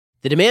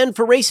The demand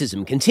for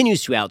racism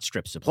continues to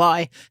outstrip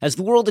supply as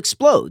the world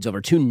explodes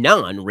over two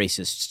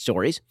non-racist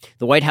stories.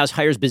 The White House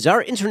hires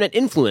bizarre internet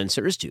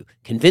influencers to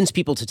convince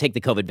people to take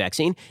the COVID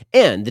vaccine,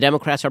 and the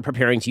Democrats are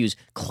preparing to use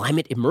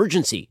climate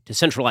emergency to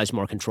centralize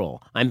more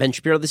control. I'm Ben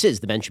Shapiro. This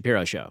is The Ben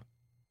Shapiro Show.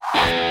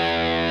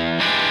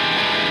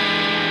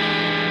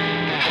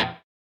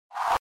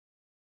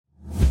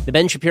 The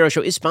Ben Shapiro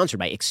Show is sponsored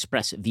by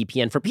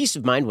ExpressVPN. For peace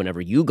of mind,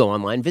 whenever you go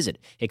online, visit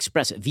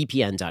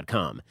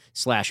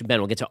expressvpn.com/Ben.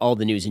 We'll get to all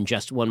the news in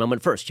just one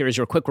moment. First, here is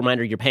your quick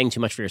reminder: you're paying too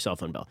much for your cell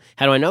phone bill.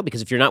 How do I know?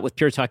 Because if you're not with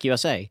Pure Talk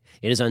USA,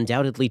 it is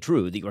undoubtedly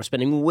true that you are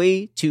spending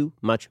way too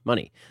much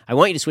money. I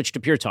want you to switch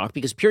to Pure Talk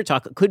because Pure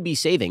Talk could be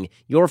saving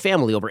your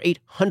family over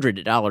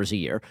 $800 a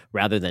year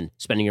rather than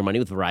spending your money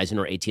with Verizon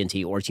or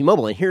AT&T or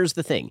T-Mobile. And here's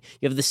the thing.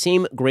 You have the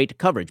same great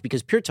coverage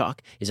because Pure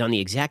Talk is on the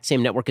exact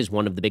same network as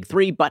one of the big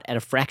three, but at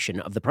a fraction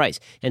of the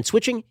price. And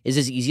switching is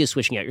as easy as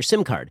switching out your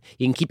SIM card.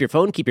 You can keep your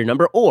phone, keep your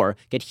number, or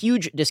get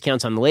huge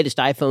discounts on the latest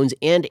iPhones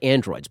and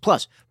Androids.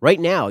 Plus, right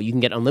now, you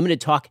can get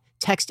unlimited talk,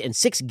 text, and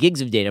 6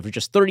 gigs of data for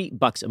just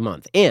 $30 a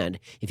month. And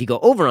if you go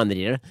over on the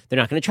data, they're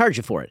not going to charge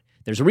you for it.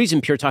 There's a reason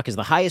Pure Talk is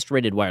the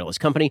highest-rated wireless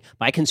company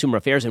by Consumer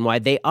Affairs and why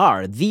they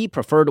are the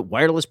preferred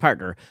wireless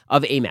partner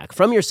of AMAC.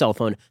 From your cell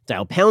phone,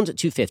 dial pound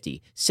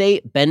 250, say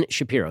Ben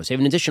Shapiro. Save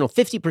an additional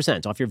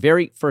 50% off your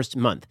very first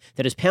month.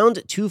 That is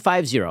pound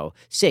 250,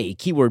 say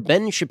keyword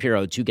Ben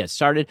Shapiro to get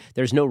started.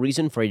 There's no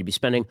reason for you to be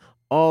spending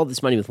all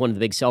this money with one of the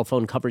big cell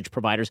phone coverage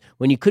providers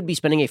when you could be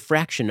spending a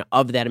fraction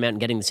of that amount and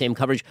getting the same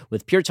coverage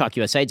with Pure Talk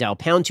USA. Dial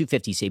pound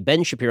 250, say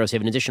Ben Shapiro,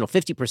 save an additional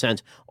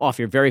 50% off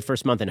your very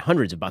first month and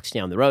hundreds of bucks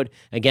down the road.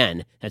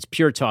 Again, that's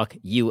Pure Talk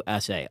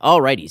USA.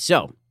 Alrighty,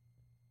 so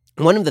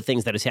one of the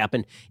things that has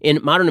happened in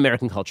modern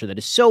American culture that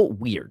is so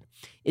weird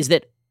is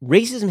that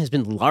racism has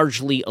been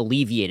largely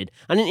alleviated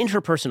on an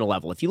interpersonal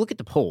level. If you look at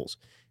the polls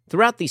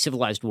throughout the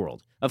civilized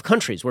world of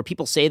countries where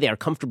people say they are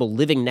comfortable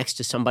living next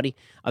to somebody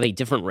of a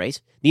different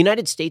race, the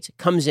United States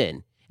comes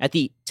in at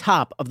the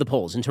top of the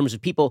polls in terms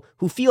of people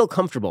who feel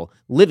comfortable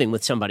living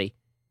with somebody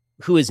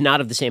who is not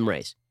of the same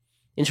race.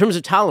 In terms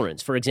of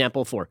tolerance, for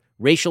example, for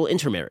racial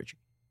intermarriage,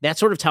 that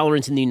sort of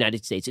tolerance in the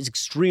United States is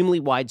extremely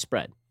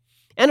widespread.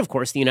 And of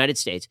course, the United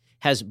States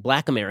has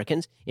Black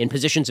Americans in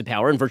positions of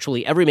power in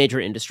virtually every major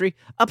industry,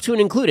 up to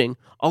and including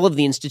all of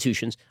the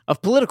institutions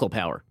of political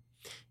power.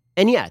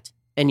 And yet,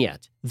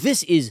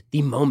 this is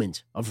the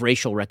moment of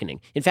racial reckoning.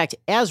 In fact,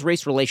 as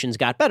race relations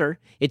got better,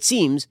 it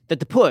seems that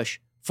the push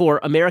for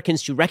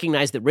Americans to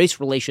recognize that race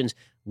relations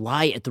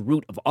lie at the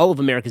root of all of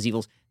America's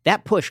evils,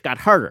 that push got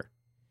harder.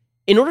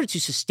 In order to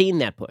sustain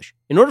that push,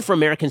 in order for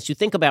Americans to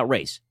think about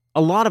race,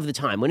 a lot of the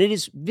time when it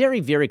is very,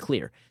 very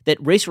clear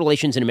that race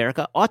relations in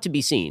America ought to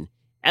be seen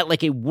at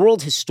like a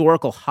world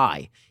historical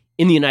high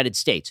in the United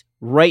States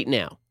right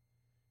now,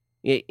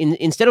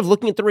 instead of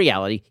looking at the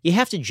reality, you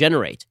have to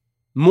generate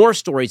more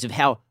stories of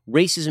how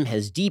racism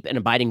has deep and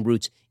abiding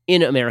roots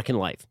in American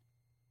life.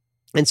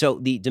 And so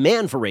the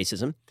demand for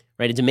racism,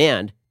 right, a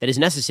demand that is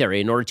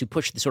necessary in order to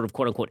push the sort of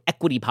quote-unquote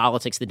equity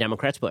politics the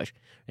Democrats push,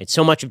 right?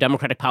 So much of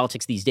Democratic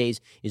politics these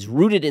days is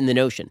rooted in the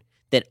notion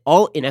that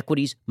all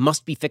inequities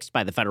must be fixed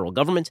by the federal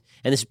government,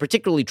 and this is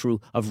particularly true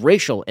of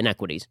racial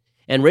inequities.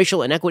 And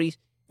racial inequities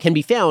can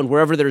be found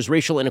wherever there's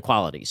racial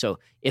inequality. So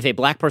if a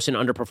black person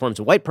underperforms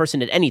a white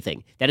person at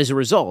anything, that is a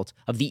result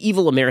of the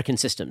evil American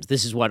systems.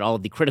 This is what all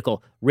of the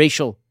critical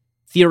racial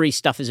theory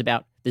stuff is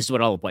about. This is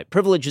what all of white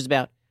privilege is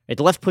about. Right?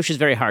 The left pushes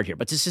very hard here.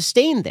 But to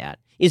sustain that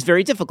is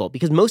very difficult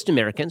because most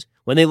Americans,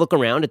 when they look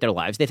around at their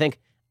lives, they think,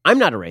 I'm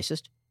not a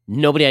racist.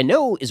 Nobody I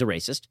know is a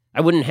racist.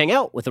 I wouldn't hang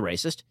out with a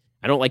racist.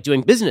 I don't like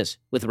doing business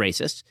with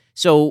racists.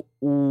 So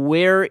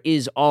where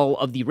is all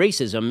of the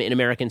racism in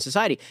American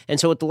society? And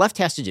so what the left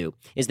has to do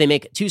is they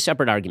make two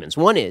separate arguments.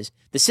 One is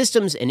the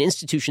systems and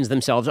institutions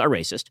themselves are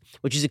racist,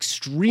 which is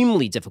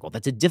extremely difficult.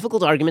 That's a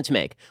difficult argument to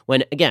make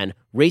when, again,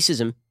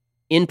 racism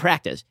in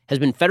practice has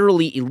been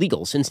federally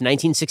illegal since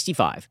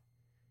 1965.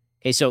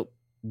 Okay, so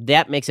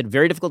that makes it a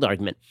very difficult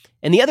argument.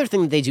 And the other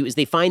thing that they do is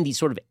they find these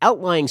sort of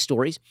outlying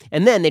stories,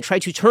 and then they try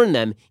to turn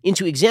them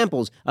into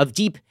examples of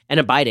deep and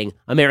abiding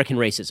American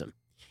racism.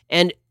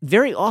 And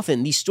very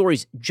often, these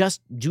stories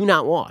just do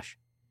not wash.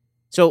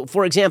 So,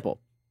 for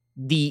example,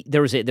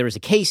 there was a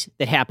case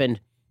that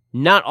happened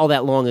not all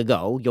that long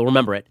ago, you'll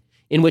remember it,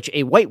 in which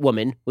a white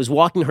woman was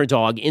walking her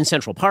dog in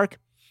Central Park,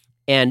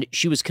 and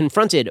she was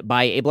confronted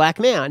by a black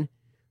man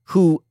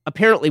who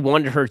apparently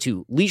wanted her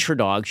to leash her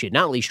dog. She had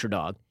not leashed her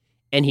dog,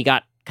 and he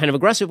got kind of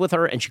aggressive with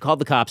her, and she called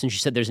the cops, and she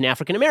said, there's an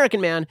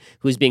African-American man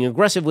who is being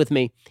aggressive with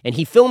me, and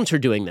he filmed her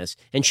doing this,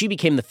 and she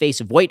became the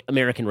face of white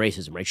American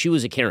racism, right? She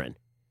was a Karen.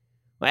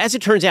 Well, as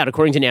it turns out,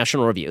 according to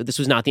National Review, this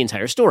was not the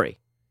entire story.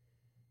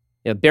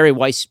 Barry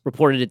Weiss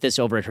reported this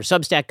over at her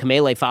Substack.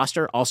 Kamele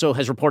Foster also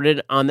has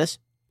reported on this.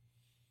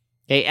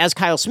 Okay, as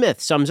Kyle Smith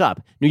sums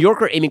up, New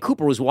Yorker Amy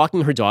Cooper was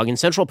walking her dog in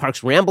Central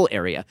Park's Ramble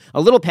area, a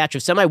little patch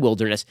of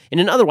semi-wilderness in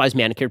an otherwise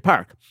manicured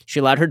park. She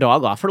allowed her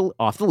dog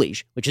off the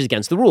leash, which is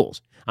against the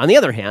rules. On the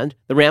other hand,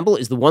 the Ramble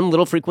is the one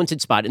little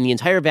frequented spot in the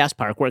entire vast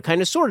park where it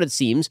kind of sort of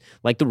seems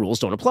like the rules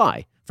don't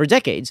apply. For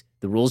decades,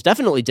 the rules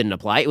definitely didn't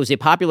apply. It was a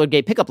popular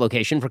gay pickup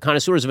location for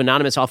connoisseurs of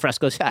anonymous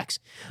alfresco sex.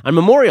 On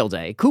Memorial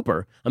Day,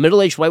 Cooper, a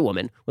middle-aged white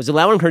woman, was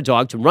allowing her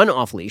dog to run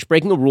off-leash,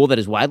 breaking a rule that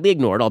is widely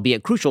ignored,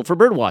 albeit crucial for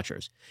bird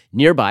watchers.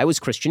 Nearby was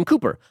Christian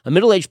Cooper, a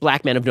middle-aged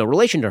black man of no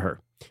relation to her.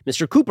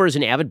 Mr. Cooper is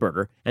an avid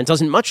birder and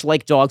doesn't much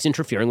like dogs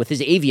interfering with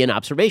his avian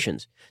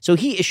observations, so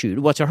he issued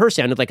what to her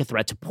sounded like a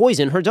threat to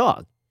poison her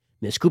dog.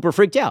 Miss Cooper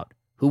freaked out.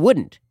 Who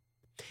wouldn't?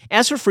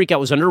 As her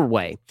freakout was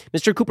underway,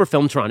 Mr. Cooper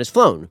filmed her on his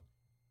phone.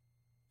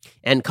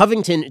 And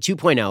Covington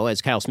 2.0,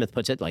 as Kyle Smith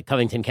puts it, like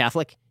Covington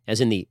Catholic, as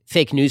in the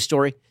fake news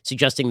story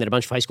suggesting that a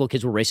bunch of high school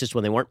kids were racist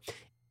when they weren't,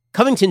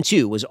 Covington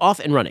 2 was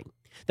off and running.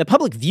 The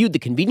public viewed the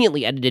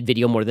conveniently edited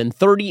video more than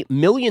 30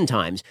 million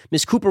times.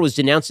 Miss Cooper was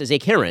denounced as a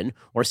Karen,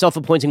 or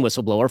self-appointing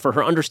whistleblower, for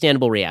her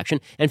understandable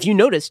reaction, and few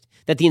noticed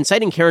that the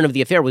inciting Karen of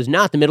the affair was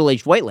not the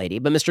middle-aged white lady,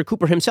 but Mr.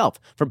 Cooper himself,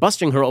 for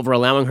busting her over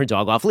allowing her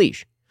dog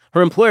off-leash.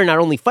 Her employer not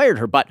only fired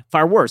her, but,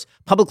 far worse,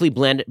 publicly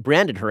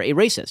branded her a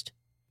racist.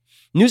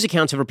 News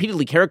accounts have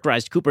repeatedly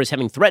characterized Cooper as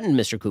having threatened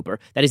Mr. Cooper.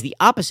 That is the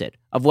opposite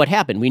of what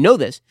happened. We know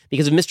this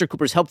because of Mr.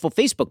 Cooper's helpful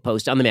Facebook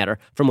post on the matter,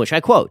 from which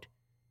I quote,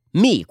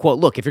 "Me, quote,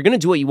 look, if you're going to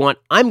do what you want,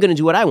 I'm going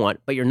to do what I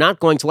want, but you're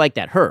not going to like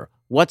that. Her.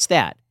 What's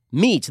that?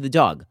 Me to the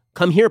dog.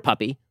 Come here,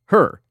 puppy.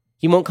 Her.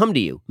 He won't come to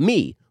you.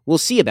 Me. We'll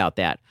see about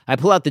that. I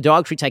pull out the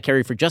dog treats I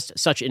carry for just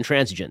such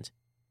intransigence."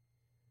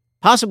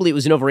 Possibly it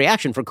was an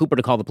overreaction for Cooper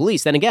to call the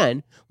police. Then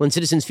again, when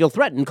citizens feel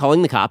threatened,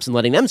 calling the cops and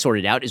letting them sort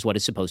it out is what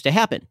is supposed to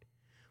happen.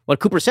 What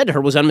Cooper said to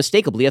her was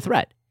unmistakably a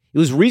threat. It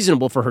was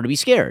reasonable for her to be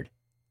scared.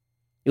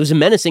 It was a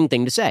menacing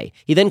thing to say.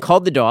 He then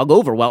called the dog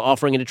over while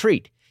offering it a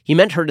treat. He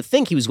meant her to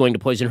think he was going to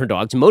poison her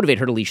dog to motivate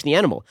her to leash the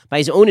animal. By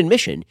his own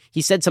admission,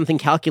 he said something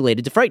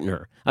calculated to frighten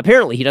her.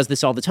 Apparently, he does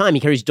this all the time. He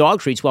carries dog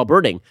treats while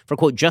birding for,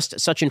 quote, just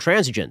such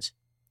intransigence.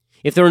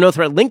 If there were no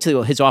threat linked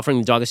to his offering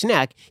the dog a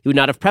snack, he would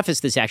not have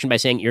prefaced this action by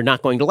saying, "You're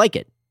not going to like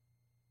it."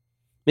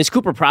 Miss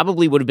Cooper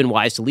probably would have been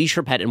wise to leash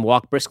her pet and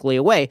walk briskly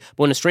away,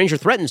 but when a stranger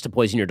threatens to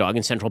poison your dog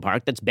in Central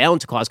Park, that's bound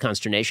to cause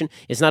consternation.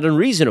 It's not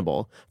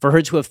unreasonable for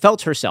her to have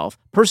felt herself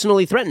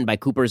personally threatened by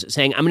Cooper's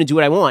saying, "I'm going to do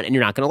what I want and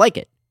you're not going to like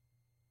it."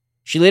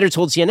 She later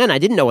told CNN, "I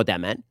didn't know what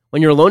that meant.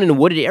 When you're alone in a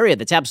wooded area,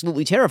 that's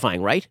absolutely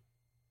terrifying, right?"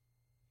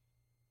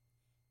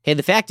 Okay,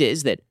 the fact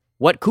is that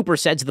what Cooper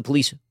said to the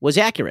police was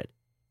accurate,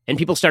 and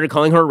people started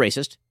calling her a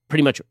racist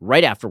pretty much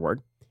right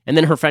afterward, and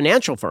then her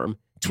financial firm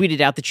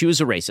tweeted out that she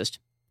was a racist.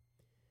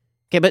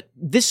 Okay, but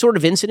this sort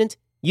of incident,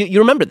 you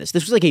remember this.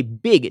 This was like a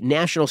big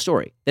national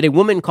story, that a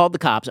woman called the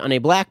cops on a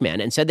black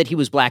man and said that he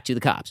was black to the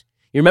cops.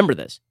 You remember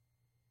this?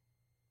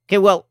 Okay,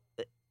 well,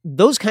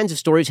 those kinds of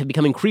stories have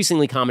become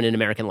increasingly common in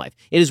American life.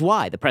 It is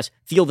why the press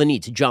feel the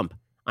need to jump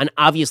on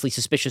obviously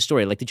suspicious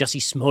story like the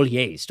Jussie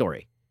Smollett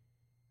story.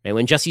 Right?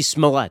 When Jussie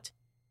Smollett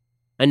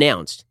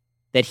announced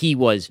that he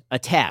was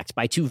attacked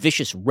by two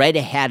vicious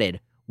red-hatted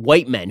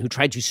white men who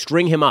tried to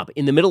string him up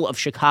in the middle of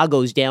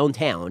Chicago's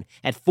downtown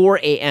at 4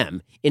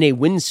 a.m. in a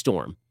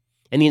windstorm.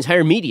 And the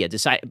entire media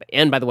decided,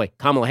 and by the way,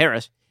 Kamala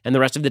Harris and the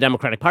rest of the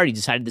Democratic Party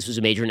decided this was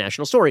a major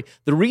national story.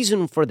 The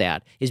reason for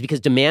that is because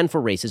demand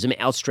for racism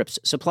outstrips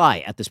supply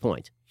at this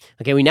point.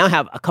 Okay, we now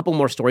have a couple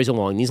more stories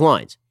along these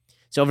lines.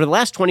 So over the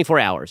last 24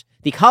 hours,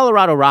 the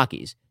Colorado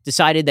Rockies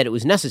decided that it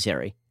was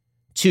necessary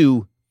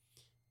to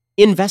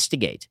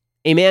investigate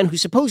a man who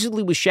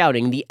supposedly was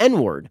shouting the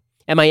N-word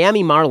at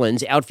Miami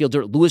Marlins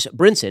outfielder Lewis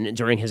Brinson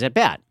during his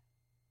at-bat.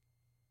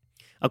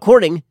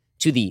 According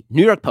to the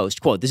New York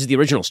Post, quote, this is the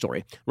original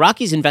story,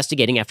 Rockies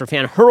investigating after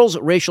fan hurls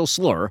racial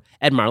slur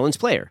at Marlins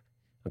player.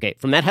 Okay,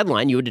 from that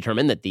headline, you would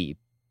determine that the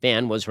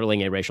fan was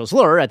hurling a racial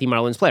slur at the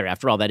Marlins player.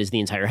 After all, that is the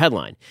entire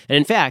headline. And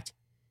in fact,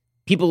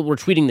 people were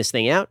tweeting this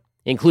thing out,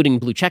 including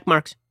blue check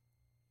marks.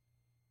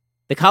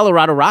 The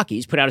Colorado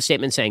Rockies put out a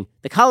statement saying,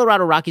 the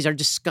Colorado Rockies are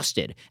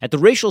disgusted at the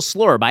racial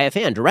slur by a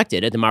fan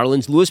directed at the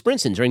Marlins' Lewis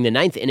Brinson during the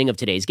ninth inning of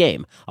today's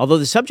game. Although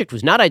the subject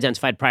was not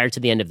identified prior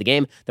to the end of the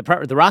game,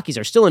 the Rockies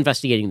are still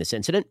investigating this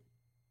incident.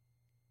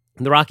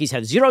 The Rockies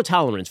have zero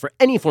tolerance for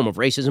any form of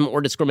racism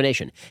or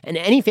discrimination, and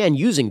any fan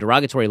using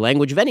derogatory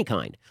language of any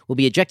kind will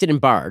be ejected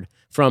and barred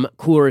from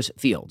Coors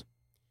Field.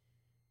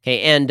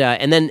 Okay, and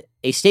then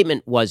a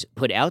statement was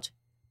put out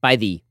by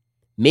the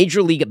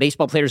Major League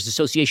Baseball Players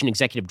Association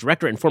Executive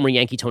Director and former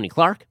Yankee Tony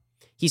Clark.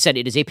 He said,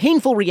 it is a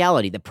painful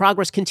reality that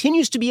progress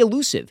continues to be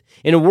elusive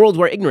in a world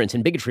where ignorance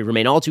and bigotry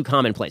remain all too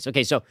commonplace.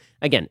 Okay, so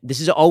again, this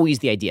is always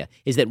the idea,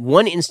 is that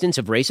one instance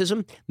of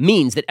racism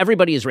means that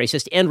everybody is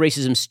racist and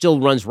racism still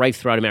runs rife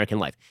throughout American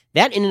life.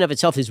 That in and of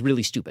itself is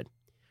really stupid.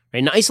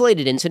 Right? An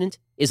isolated incident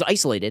is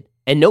isolated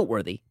and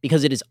noteworthy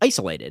because it is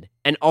isolated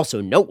and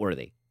also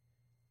noteworthy.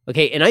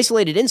 Okay, an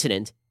isolated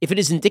incident, if it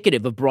is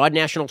indicative of broad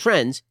national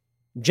trends,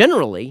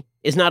 generally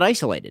is not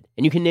isolated.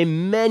 And you can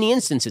name many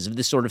instances of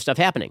this sort of stuff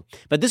happening.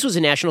 But this was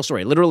a national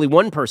story. Literally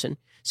one person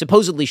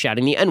supposedly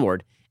shouting the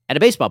N-word at a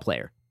baseball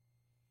player.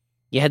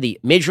 You had the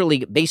Major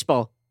League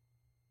Baseball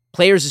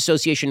Players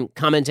Association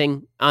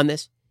commenting on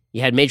this.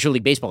 You had Major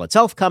League Baseball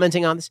itself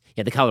commenting on this. You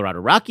had the Colorado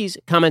Rockies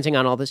commenting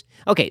on all this.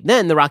 Okay,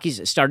 then the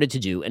Rockies started to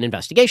do an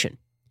investigation.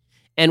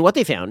 And what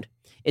they found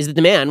is that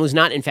the man was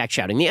not in fact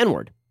shouting the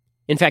N-word.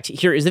 In fact,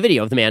 here is the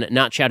video of the man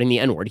not shouting the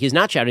N-word. He is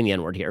not shouting the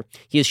N-word here.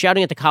 He is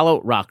shouting at the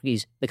Colorado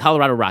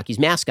Rockies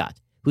mascot,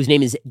 whose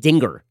name is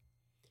Dinger.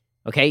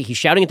 Okay, he's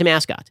shouting at the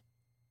mascot.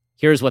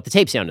 Here's what the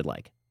tape sounded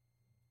like.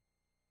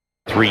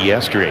 3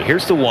 yesterday.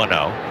 Here's the 1-0.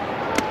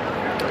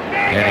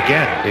 And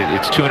again,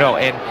 it's 2-0.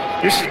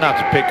 And this is not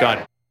to pick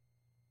on.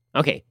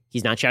 Okay,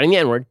 he's not shouting the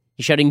N-word.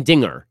 He's shouting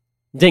Dinger.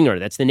 Dinger,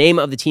 that's the name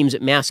of the team's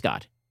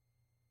mascot.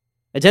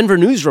 A Denver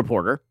news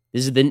reporter,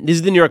 this is the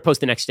New York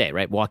Post the next day,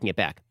 right, walking it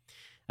back.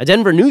 A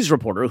Denver news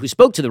reporter who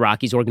spoke to the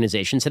Rockies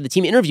organization said the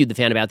team interviewed the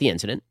fan about the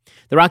incident.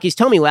 The Rockies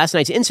tell me last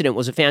night's incident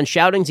was a fan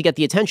shouting to get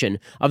the attention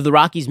of the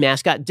Rockies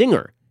mascot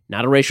Dinger,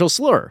 not a racial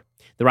slur.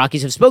 The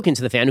Rockies have spoken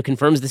to the fan who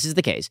confirms this is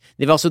the case.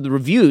 They've also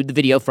reviewed the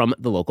video from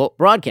the local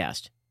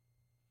broadcast.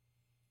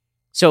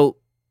 So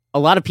a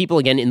lot of people,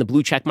 again, in the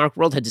blue checkmark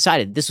world had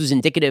decided this was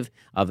indicative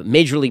of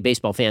Major League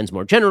Baseball fans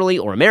more generally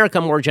or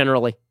America more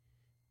generally.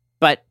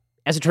 But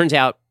as it turns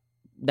out,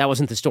 that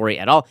wasn't the story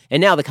at all. And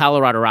now the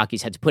Colorado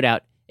Rockies had to put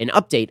out an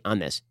update on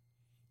this,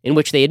 in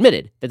which they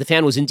admitted that the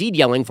fan was indeed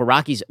yelling for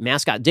Rockies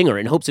mascot Dinger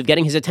in hopes of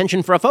getting his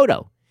attention for a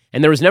photo,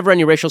 and there was never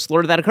any racial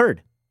slur that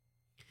occurred.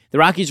 The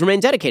Rockies remain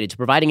dedicated to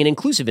providing an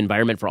inclusive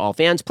environment for all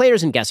fans,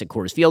 players, and guests at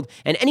Coors Field,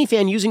 and any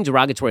fan using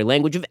derogatory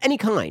language of any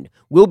kind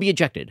will be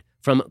ejected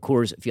from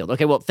Coors Field.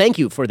 Okay, well, thank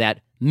you for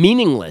that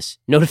meaningless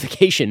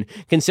notification,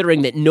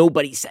 considering that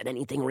nobody said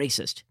anything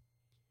racist.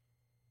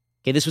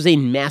 Okay, this was a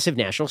massive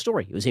national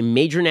story. It was a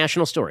major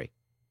national story.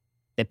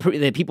 That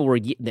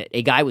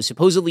a guy was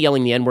supposedly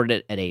yelling the N-word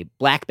at a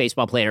black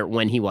baseball player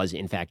when he was,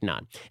 in fact,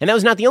 not. And that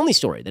was not the only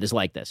story that is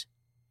like this.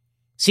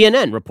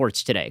 CNN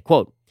reports today,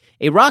 quote,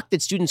 a rock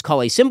that students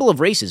call a symbol of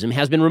racism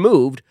has been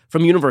removed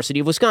from University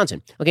of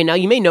Wisconsin. Okay, now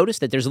you may notice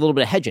that there's a little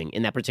bit of hedging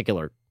in that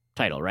particular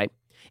title, right?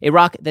 A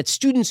rock that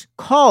students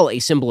call a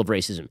symbol of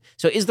racism.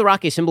 So is the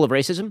rock a symbol of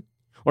racism?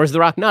 Or is the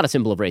rock not a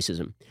symbol of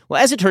racism?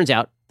 Well, as it turns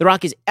out, the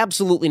rock is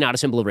absolutely not a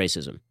symbol of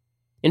racism.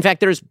 In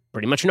fact, there's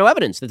pretty much no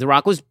evidence that the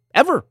rock was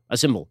ever a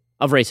symbol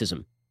of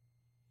racism.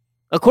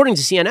 According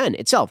to CNN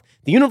itself,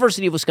 the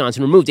University of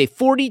Wisconsin removed a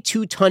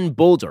 42-ton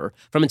boulder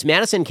from its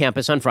Madison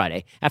campus on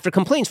Friday after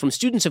complaints from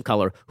students of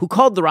color who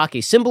called the rock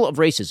a symbol of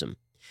racism.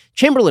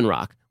 Chamberlain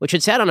Rock, which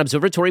had sat on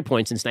Observatory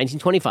Point since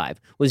 1925,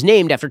 was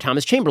named after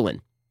Thomas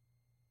Chamberlain,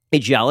 a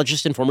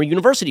geologist and former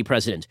university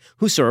president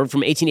who served from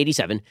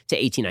 1887 to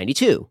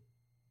 1892.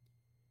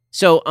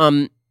 So,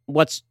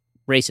 what's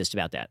racist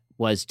about that?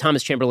 Was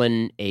Thomas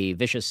Chamberlain a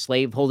vicious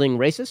slave-holding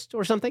racist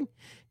or something?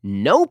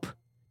 Nope.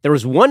 There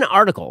was one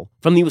article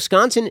from the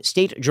Wisconsin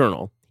State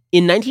Journal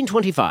in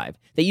 1925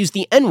 that used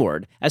the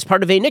N-word as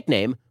part of a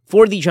nickname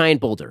for the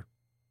giant boulder.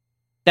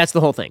 That's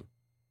the whole thing.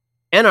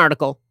 An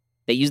article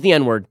that used the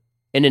N-word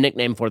in a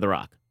nickname for the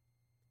rock.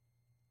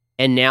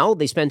 And now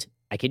they spent,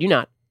 I kid you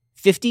not,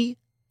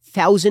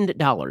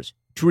 $50,000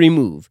 to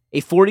remove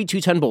a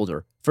 42-ton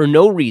boulder for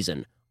no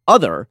reason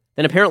other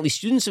than apparently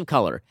students of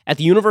color at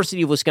the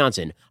University of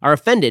Wisconsin are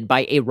offended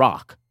by a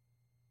rock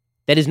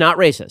that is not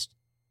racist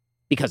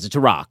because it's a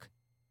rock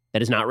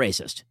that is not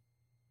racist.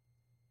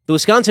 The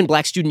Wisconsin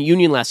Black Student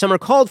Union last summer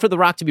called for the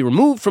rock to be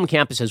removed from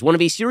campus as one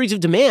of a series of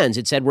demands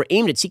it said were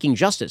aimed at seeking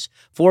justice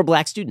for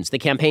black students. The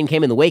campaign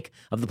came in the wake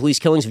of the police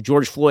killings of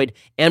George Floyd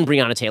and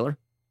Breonna Taylor.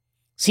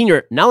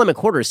 Senior Nala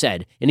McWhorter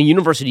said in a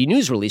university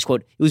news release,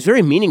 quote, it was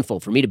very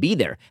meaningful for me to be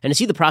there and to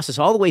see the process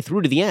all the way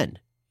through to the end.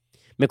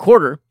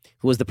 McWhorter,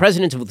 who was the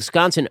president of the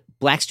Wisconsin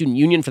Black Student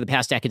Union for the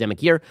past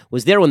academic year,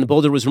 was there when the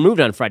boulder was removed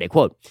on Friday.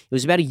 Quote, it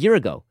was about a year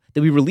ago that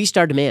we released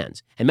our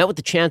demands and met with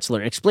the chancellor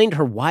and explained to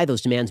her why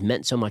those demands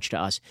meant so much to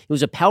us. It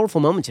was a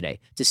powerful moment today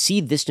to see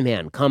this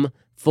demand come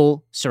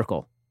full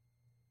circle.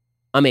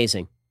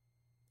 Amazing.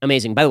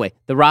 Amazing. By the way,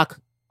 the rock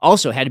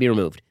also had to be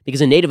removed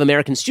because a Native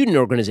American student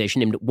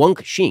organization named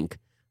Wunk Sheik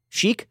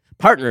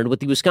partnered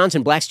with the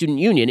Wisconsin Black Student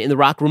Union in the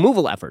rock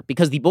removal effort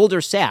because the boulder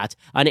sat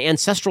on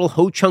ancestral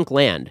Ho-Chunk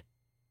land.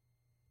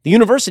 The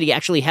university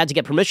actually had to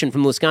get permission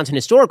from the Wisconsin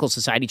Historical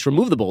Society to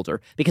remove the boulder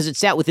because it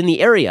sat within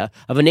the area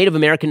of a Native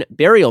American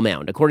burial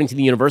mound, according to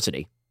the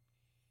university.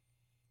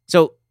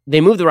 So they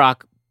moved the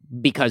rock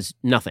because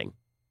nothing.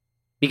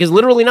 Because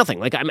literally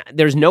nothing.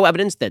 There's no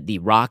evidence that the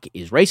rock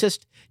is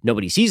racist.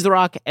 Nobody sees the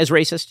rock as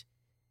racist.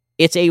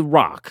 It's a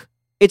rock.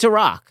 It's a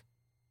rock.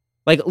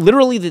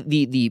 Literally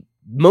the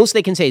most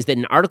they can say is that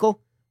an article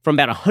from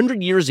about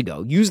 100 years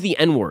ago used the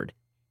N-word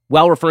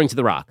while referring to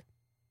the rock.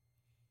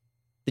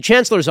 The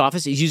chancellor's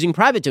office is using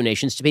private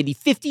donations to pay the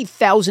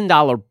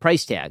 $50,000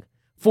 price tag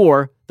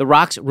for the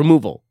rock's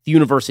removal, the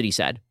university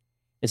said.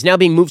 It's now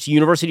being moved to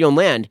university-owned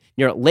land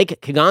near Lake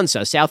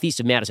Kegonsa, southeast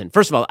of Madison.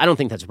 First of all, I don't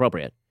think that's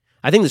appropriate.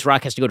 I think this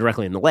rock has to go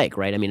directly in the lake,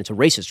 right? I mean, it's a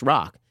racist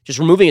rock. Just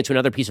removing it to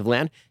another piece of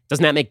land,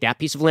 doesn't that make that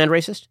piece of land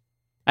racist?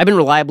 I've been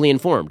reliably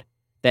informed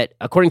that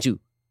according to,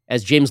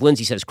 as James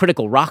Lindsay says,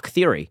 critical rock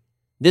theory,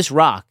 this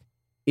rock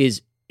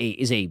is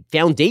a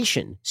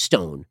foundation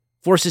stone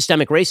for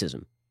systemic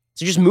racism.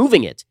 So just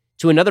moving it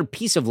to another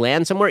piece of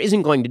land somewhere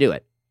isn't going to do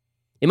it.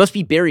 It must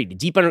be buried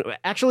deep under.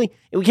 Actually,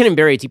 we can't even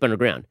bury it deep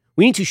underground.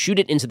 We need to shoot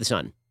it into the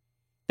sun.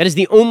 That is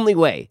the only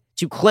way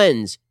to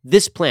cleanse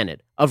this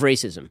planet of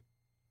racism.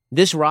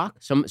 This rock,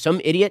 some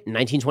idiot in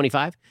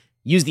 1925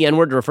 used the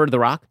N-word to refer to the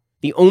rock.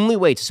 The only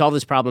way to solve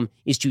this problem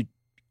is to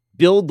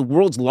build the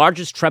world's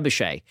largest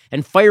trebuchet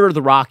and fire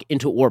the rock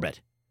into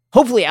orbit.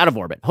 Hopefully out of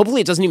orbit.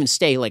 Hopefully it doesn't even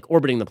stay like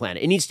orbiting the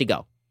planet. It needs to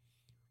go.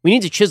 We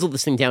need to chisel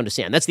this thing down to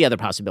sand. That's the other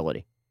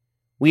possibility.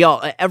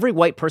 Every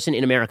white person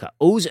in America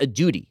owes a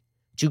duty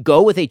to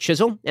go with a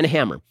chisel and a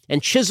hammer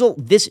and chisel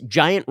this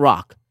giant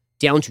rock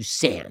down to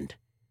sand.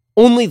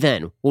 Only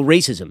then will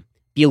racism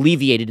be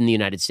alleviated in the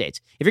United States.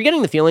 If you're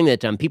getting the feeling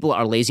that people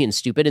are lazy and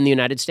stupid in the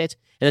United States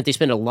and that they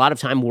spend a lot of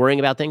time worrying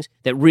about things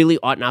that really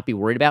ought not be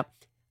worried about,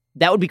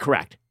 that would be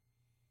correct.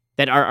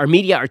 That our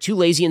media are too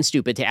lazy and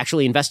stupid to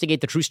actually investigate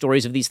the true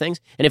stories of these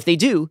things. And if they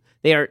do,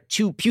 they are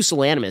too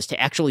pusillanimous to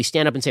actually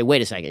stand up and say,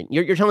 wait a second,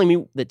 you're telling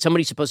me that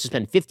somebody's supposed to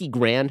spend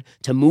 $50,000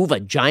 to move a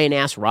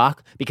giant-ass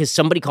rock because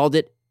somebody called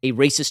it a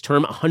racist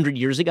term 100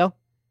 years ago?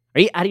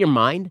 Are you out of your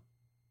mind?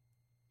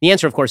 The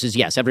answer, of course, is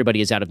yes,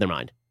 everybody is out of their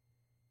mind.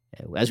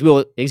 As we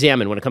will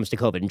examine when it comes to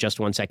COVID in just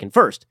 1 second.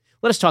 First,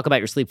 let us talk about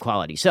your sleep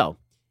quality. So,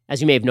 as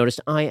you may have noticed,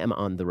 I am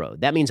on the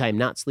road. That means I am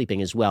not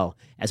sleeping as well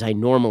as I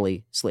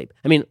normally sleep.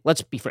 I mean,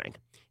 let's be frank.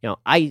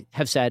 I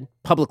have said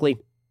publicly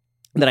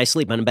that I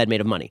sleep on a bed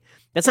made of money.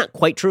 That's not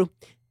quite true.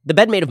 The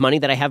bed made of money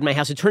that I have in my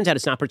house, it turns out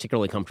it's not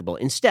particularly comfortable.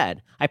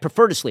 Instead, I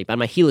prefer to sleep on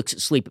my Helix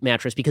sleep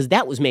mattress because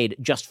that was made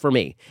just for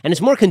me. And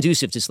it's more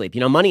conducive to sleep.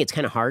 Money, it's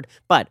kind of hard,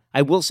 but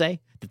I will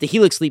say that the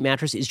Helix sleep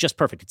mattress is just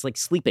perfect. It's like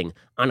sleeping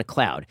on a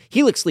cloud.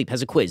 Helix Sleep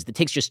has a quiz that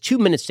takes just 2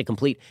 minutes to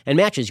complete and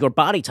matches your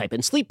body type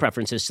and sleep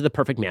preferences to the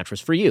perfect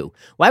mattress for you.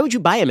 Why would you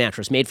buy a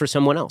mattress made for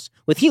someone else?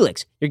 With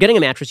Helix, you're getting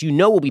a mattress you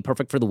know will be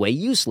perfect for the way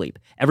you sleep.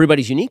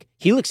 Everybody's unique.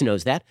 Helix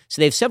knows that, so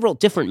they have several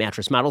different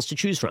mattress models to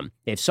choose from.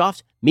 They have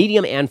soft,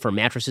 medium, and firm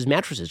mattresses.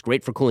 Mattresses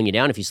great for cooling you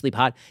down if you sleep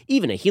hot.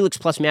 Even a Helix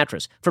Plus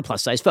mattress for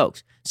plus-size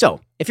folks.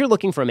 So, if you're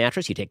looking for a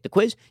mattress, you take the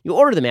quiz, you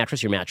order the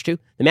mattress you're matched to,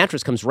 the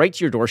mattress comes right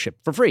to your door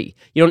shipped for free.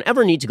 You don't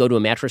ever need to go to a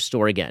mattress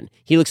store again.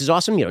 Helix is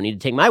awesome. You don't need to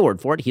take my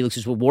word for it. Helix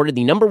is awarded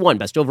the #1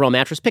 best overall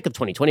mattress pick of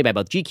 2020 by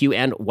both GQ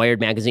and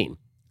Wired Magazine.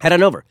 Head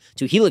on over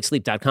to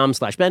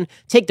helixsleep.com/Ben.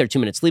 Take their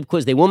 2-minute sleep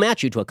quiz. They will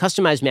match you to a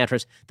customized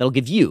mattress that'll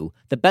give you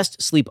the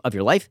best sleep of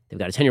your life. They've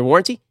got a 10-year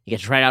warranty. You get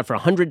to try it out for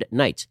 100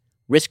 nights,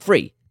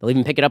 risk-free. They'll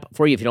even pick it up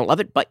for you if you don't love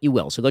it, but you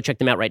will. So go check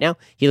them out right now.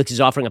 Helix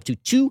is offering up to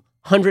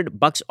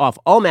 $200 off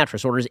all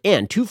mattress orders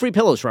and 2 free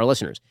pillows for our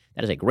listeners.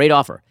 That is a great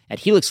offer at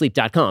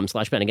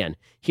helixsleep.com/Ben. Again,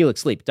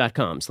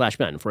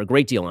 helixsleep.com/Ben for a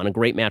great deal on a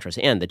great mattress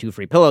and the 2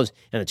 free pillows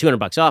and the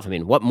 $200 off. I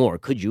mean, what more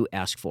could you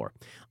ask for?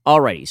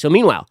 Alrighty. So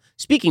meanwhile,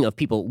 speaking of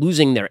people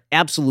losing their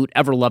absolute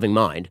ever-loving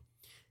mind,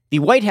 the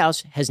White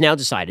House has now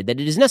decided that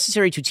it is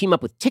necessary to team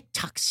up with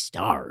TikTok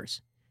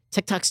stars.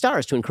 TikTok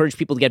stars to encourage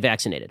people to get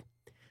vaccinated.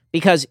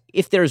 Because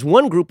if there's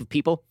one group of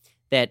people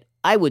that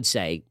I would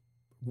say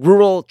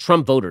rural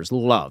Trump voters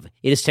love,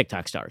 it is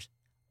TikTok stars.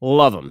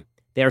 Love them.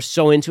 They are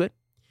so into it.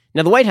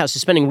 Now, the White House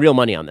is spending real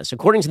money on this.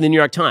 According to the New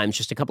York Times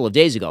just a couple of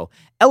days ago,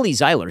 Ellie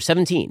Zeiler,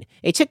 17,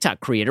 a TikTok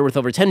creator with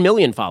over 10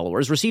 million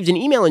followers, received an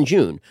email in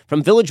June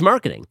from Village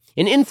Marketing,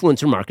 an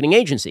influencer marketing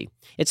agency.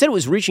 It said it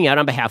was reaching out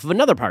on behalf of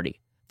another party,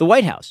 the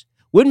White House.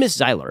 Would Miss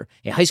Zeiler,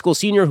 a high school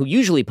senior who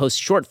usually posts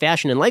short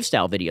fashion and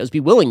lifestyle videos,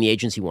 be willing, the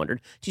agency wondered,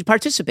 to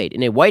participate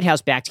in a White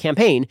House-backed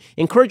campaign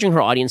encouraging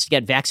her audience to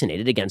get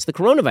vaccinated against the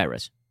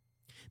coronavirus?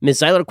 Ms.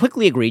 Zeiler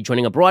quickly agreed,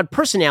 joining a broad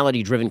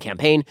personality-driven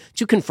campaign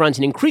to confront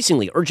an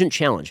increasingly urgent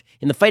challenge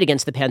in the fight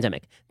against the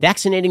pandemic,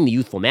 vaccinating the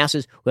youthful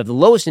masses who have the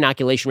lowest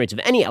inoculation rates of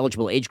any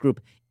eligible age group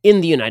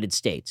in the United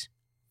States.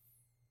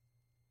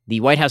 The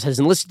White House has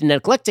enlisted an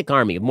eclectic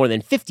army of more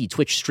than 50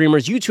 Twitch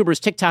streamers, YouTubers,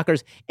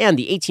 TikTokers, and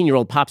the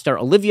 18-year-old pop star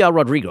Olivia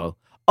Rodrigo,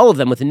 all of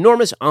them with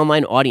enormous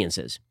online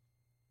audiences.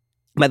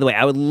 By the way,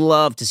 I would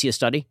love to see a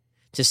study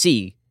to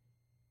see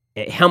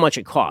how much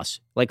it costs.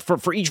 Like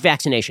for each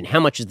vaccination,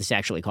 how much is this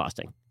actually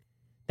costing?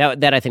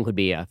 That I think would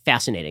be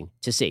fascinating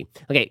to see.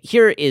 Okay,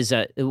 here is,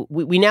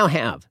 we now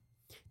have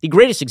the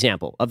greatest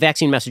example of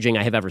vaccine messaging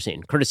I have ever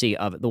seen, courtesy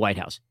of the White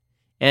House.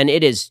 And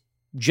it is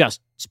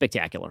just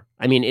spectacular.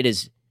 I mean, it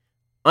is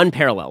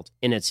unparalleled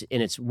in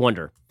its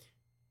wonder.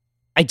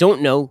 I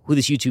don't know who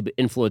this YouTube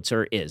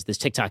influencer is, this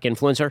TikTok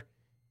influencer.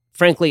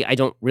 Frankly, I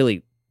don't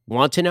really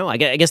want to know. I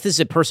guess this is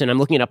a person, I'm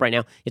looking it up right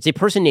now. It's a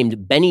person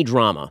named Benny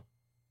Drama,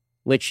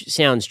 which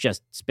sounds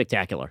just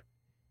spectacular.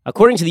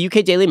 According to the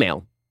UK Daily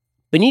Mail,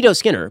 Benito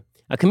Skinner,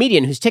 a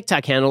comedian whose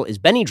TikTok handle is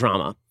Benny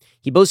Drama,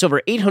 he boasts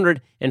over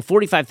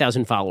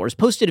 845,000 followers,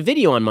 posted a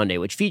video on Monday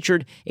which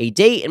featured a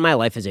day in my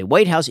life as a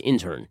White House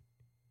intern.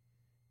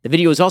 The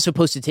video was also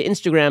posted to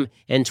Instagram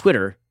and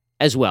Twitter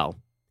as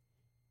well.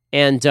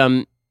 And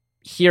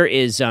here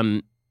is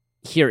a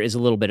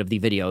little bit of the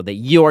video that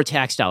your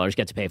tax dollars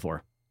get to pay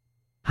for.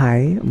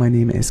 Hi, my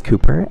name is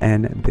Cooper,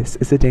 and this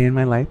is a day in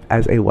my life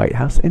as a White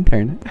House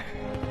intern.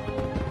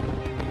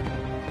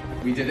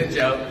 We did a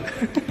joke.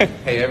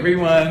 Hey,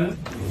 everyone.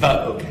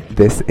 Okay.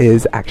 This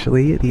is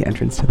actually the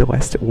entrance to the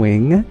West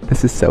Wing.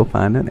 This is so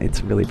fun, and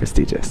it's really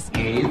prestigious.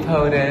 Hey,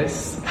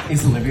 POTUS.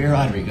 Is Olivia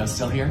Rodrigo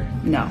still here?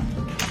 No.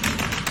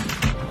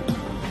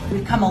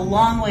 We've come a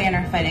long way in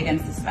our fight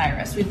against this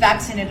virus. We've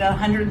vaccinated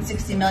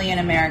 160 million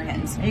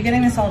Americans. Are you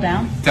getting this all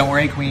down? Don't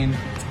worry, Queen.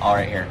 It's all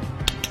right here.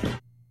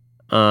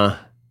 And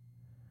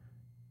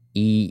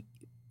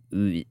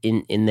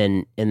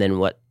then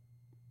what?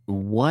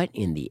 What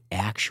in the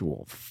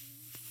actual?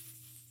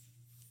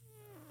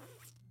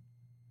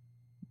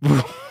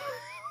 What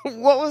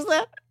was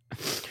that?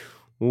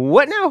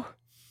 What now?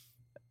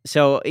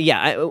 So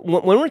yeah,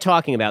 when we're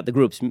talking about the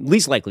groups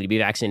least likely to be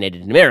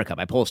vaccinated in America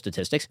by poll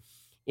statistics,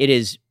 it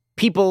is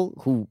people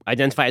who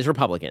identify as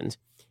Republicans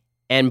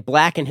and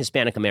Black and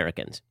Hispanic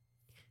Americans.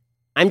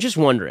 I'm just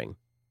wondering,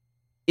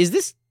 is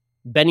this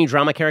Benny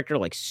drama character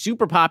like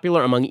super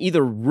popular among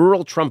either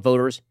rural Trump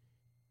voters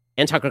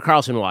and Tucker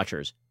Carlson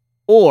watchers,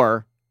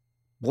 or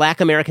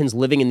Black Americans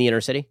living in the inner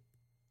city?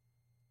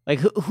 Like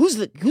who's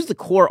the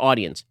core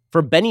audience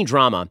for Benny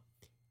drama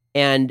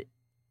and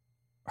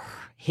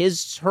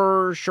his,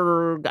 her,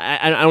 sure?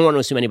 I don't want to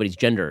assume anybody's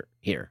gender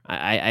here.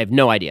 I have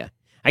no idea.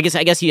 I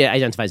guess he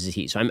identifies as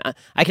he. So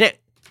I can.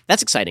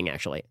 That's exciting,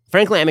 actually.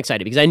 Frankly, I'm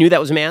excited because I knew that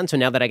was a man. So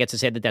now that I get to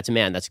say that that's a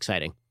man, that's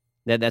exciting.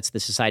 That's the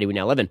society we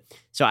now live in.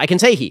 So I can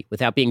say he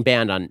without being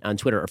banned on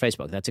Twitter or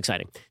Facebook. That's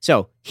exciting.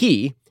 So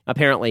he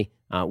apparently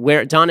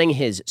donning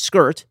his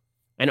skirt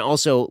and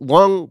also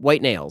long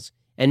white nails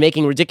and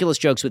making ridiculous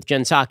jokes with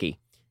Jen Psaki.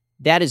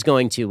 That's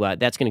going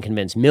to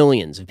convince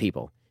millions of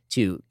people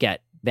to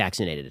get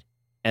vaccinated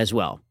as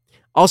well.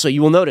 Also,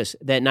 you will notice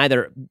that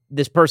neither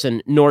this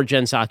person nor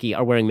Jen Psaki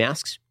are wearing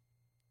masks.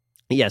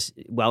 Yes,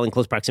 well, in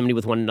close proximity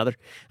with one another.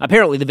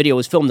 Apparently, the video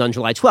was filmed on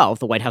July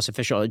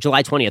 12th,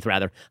 July 20th,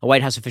 rather. A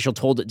White House official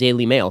told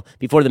Daily Mail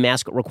before the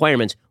mask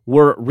requirements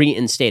were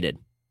reinstated.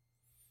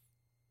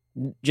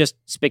 Just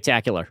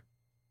spectacular.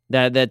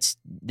 This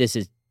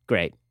is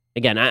great.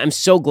 Again, I'm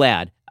so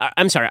glad.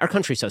 I'm sorry, our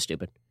country's so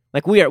stupid.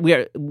 Like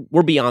we're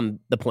beyond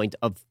the point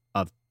of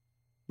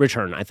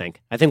return. I think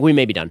we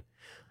may be done.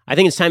 I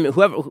think it's time.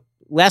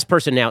 Last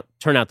person out,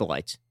 turn out the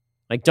lights.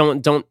 Like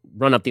don't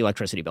run up the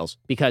electricity bills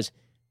because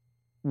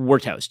we're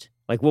toast.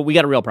 Like, well, we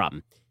got a real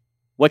problem.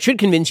 What should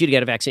convince you to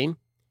get a vaccine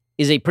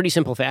is a pretty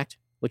simple fact,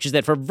 which is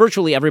that for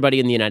virtually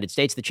everybody in the United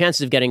States, the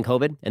chances of getting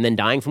COVID and then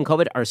dying from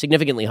COVID are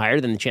significantly higher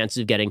than the chances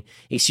of getting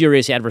a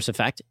serious adverse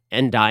effect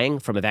and dying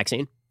from a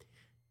vaccine.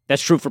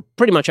 That's true for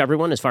pretty much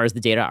everyone as far as the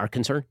data are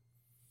concerned.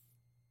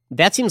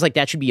 That seems like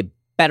that should be a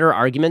better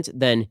argument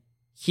than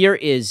here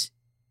is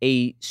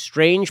a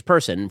strange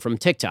person from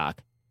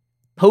TikTok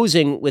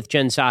posing with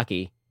Jen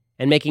Psaki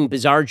and making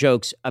bizarre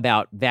jokes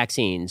about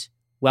vaccines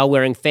while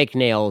wearing fake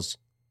nails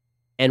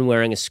and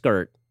wearing a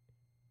skirt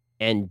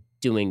and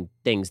doing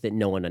things that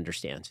no one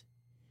understands.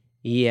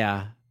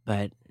 Yeah,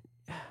 but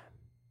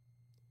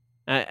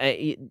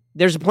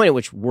there's a point at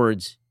which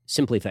words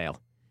simply fail.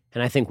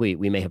 And I think we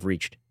may have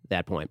reached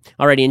that point.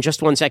 Alrighty, in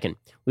just 1 second,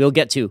 we'll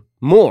get to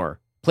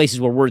more places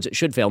where words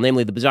should fail,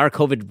 namely the bizarre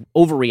COVID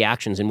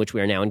overreactions in which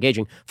we are now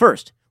engaging.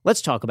 First,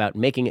 let's talk about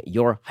making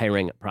your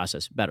hiring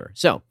process better.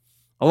 So,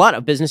 a lot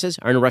of businesses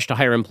are in a rush to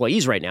hire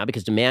employees right now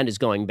because demand is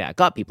going back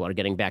up. People are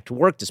getting back to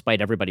work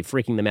despite everybody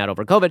freaking them out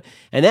over COVID.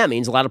 And that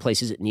means a lot of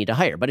places need to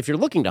hire. But if you're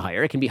looking to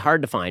hire, it can be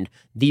hard to find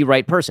the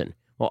right person.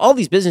 Well, all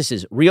these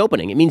businesses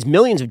reopening, it means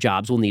millions of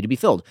jobs will need to be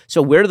filled.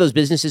 So where do those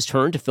businesses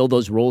turn to fill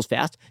those roles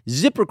fast?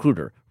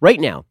 ZipRecruiter. Right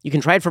now, you can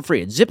try it for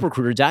free at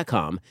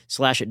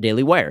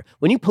ZipRecruiter.com/dailywire.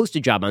 When you post a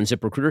job on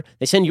ZipRecruiter,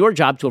 they send your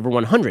job to over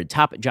 100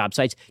 top job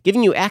sites,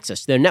 giving you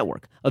access to their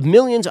network of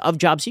millions of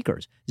job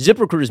seekers.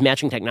 ZipRecruiter's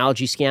matching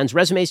technology scans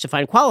resumes to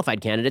find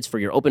qualified candidates for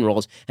your open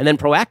roles and then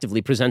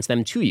proactively presents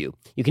them to you.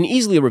 You can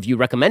easily review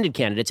recommended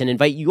candidates and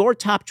invite your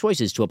top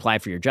choices to apply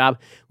for your job,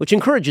 which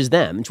encourages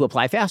them to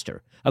apply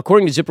faster.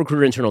 According to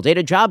ZipRecruiter internal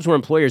data, jobs where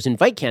employers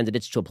invite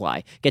candidates to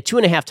apply get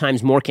 2.5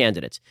 times more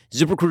candidates.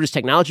 ZipRecruiter's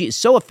technology is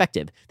so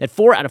effective that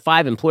 4 out of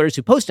 5 employers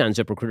who post on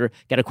ZipRecruiter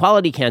get a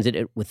quality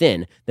candidate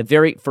within the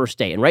very first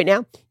day. And right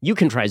now, you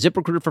can try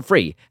ZipRecruiter for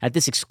free at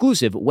this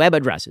exclusive web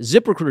address,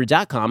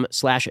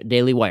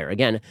 ZipRecruiter.com/dailywire.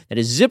 Again, that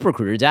is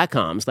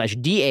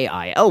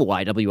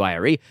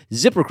ZipRecruiter.com/DAILYWIRE,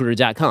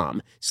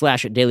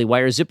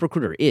 ZipRecruiter.com/dailywire.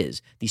 ZipRecruiter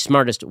is the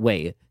smartest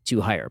way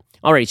to hire.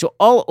 All right, so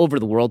all over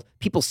the world,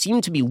 people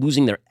seem to be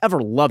losing their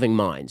ever-loving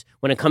minds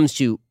when it comes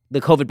to the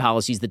COVID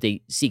policies that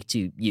they seek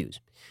to use.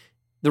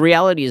 The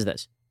reality is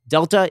this.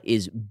 Delta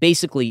is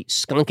basically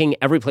skunking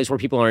every place where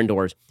people are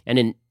indoors and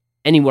in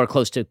anywhere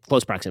close to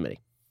close proximity.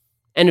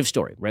 End of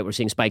story, right? We're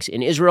seeing spikes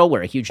in Israel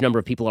where a huge number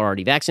of people are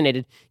already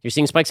vaccinated. You're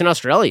seeing spikes in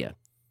Australia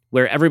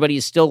where everybody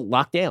is still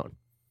locked down.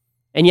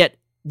 And yet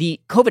the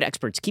COVID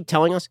experts keep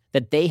telling us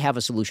that they have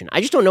a solution.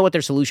 I just don't know what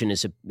their solution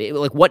is.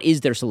 Like, what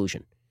is their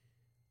solution?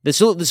 The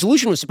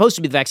solution was supposed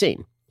to be the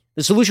vaccine.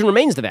 The solution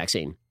remains the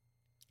vaccine.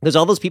 Because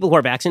all those people who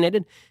are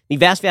vaccinated, the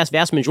vast, vast,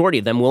 vast majority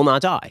of them will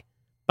not die.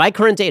 By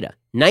current data,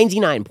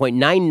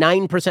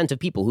 99.99% of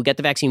people who get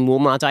the vaccine will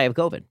not die of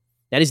COVID.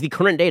 That is the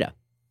current data.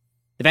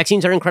 The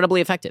vaccines are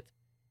incredibly effective.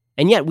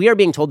 And yet we are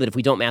being told that if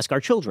we don't mask our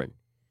children,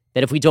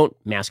 that if we don't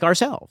mask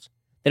ourselves,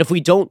 that if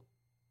we don't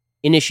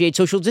initiate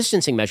social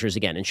distancing measures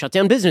again and shut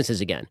down businesses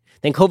again,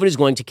 then COVID is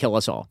going to kill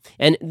us all.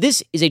 And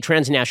this is a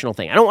transnational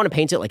thing. I don't want to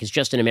paint it like it's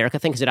just an America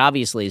thing, because it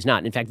obviously is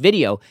not. In fact,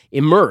 video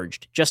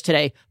emerged just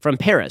today from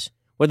Paris,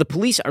 where the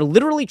police are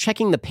literally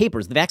checking the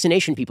papers, the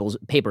vaccination people's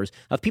papers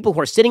of people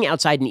who are sitting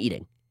outside and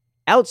eating.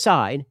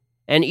 Outside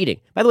and eating.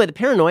 By the way, the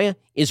paranoia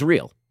is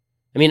real.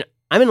 I mean,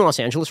 I'm in Los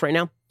Angeles right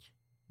now.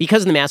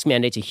 Because of the mask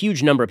mandates, a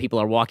huge number of people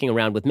are walking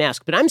around with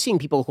masks, but I'm seeing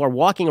people who are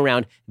walking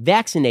around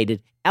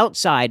vaccinated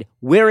outside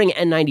wearing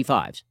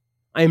N95s.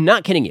 I am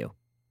not kidding you.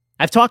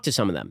 I've talked to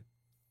some of them.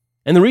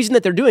 And the reason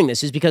that they're doing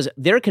this is because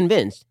they're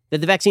convinced that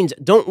the vaccines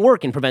don't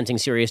work in preventing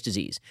serious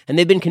disease. And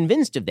they've been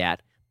convinced of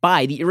that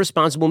by the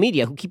irresponsible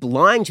media who keep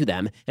lying to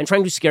them and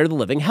trying to scare the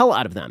living hell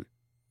out of them.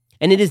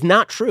 And it is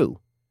not true.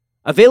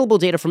 Available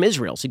data from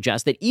Israel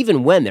suggests that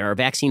even when there are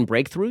vaccine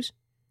breakthroughs,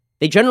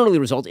 they generally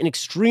result in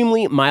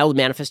extremely mild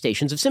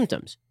manifestations of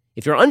symptoms.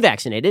 If you're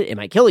unvaccinated, it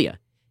might kill you.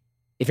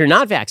 If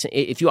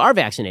you are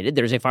vaccinated,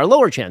 there's a far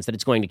lower chance that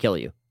it's going to kill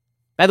you.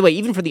 By the way,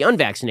 even for the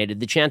unvaccinated,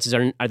 the chances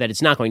are that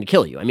it's not going to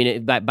kill you. I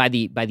mean,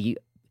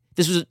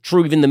 this was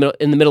true even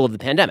in the middle of the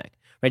pandemic,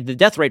 right? The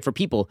death rate for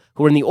people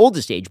who were in the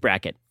oldest age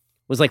bracket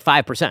was like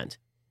 5%.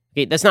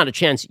 Okay, that's not a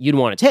chance you'd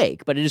want to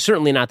take, but it is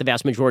certainly not the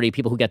vast majority of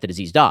people who get the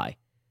disease die.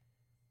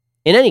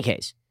 In any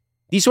case,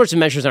 these sorts of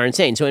measures are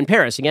insane. So in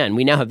Paris, again,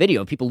 we now have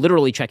video of people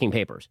literally checking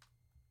papers.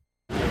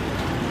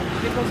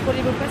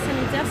 Contrôlez vos passes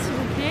sanitaires, s'il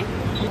vous plaît.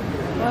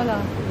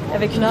 Voilà.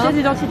 Avec une pièce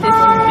d'identité, s'il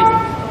vous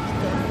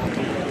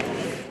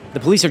plaît. The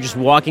police are just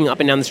walking up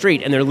and down the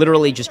street, and they're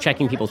literally just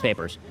checking people's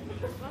papers.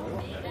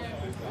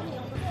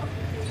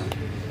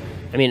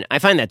 I mean, I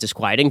find that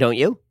disquieting, don't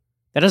you?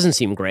 That doesn't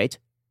seem great.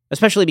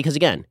 Especially because,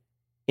 again,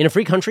 in a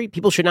free country,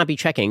 people should not be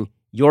checking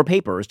your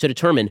papers to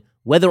determine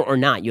whether or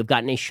not you've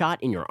gotten a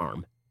shot in your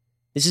arm.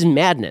 This is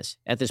madness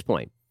at this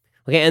point.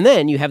 Okay, and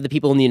then you have the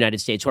people in the United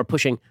States who are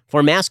pushing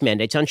for mask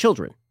mandates on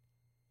children.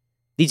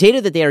 The data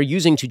that they are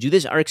using to do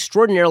this are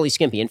extraordinarily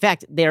skimpy. In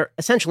fact, they're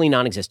essentially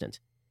non-existent.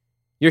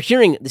 You're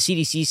hearing the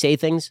CDC say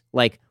things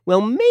like,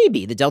 well,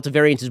 maybe the Delta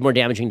variant is more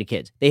damaging to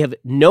kids. They have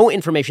no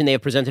information they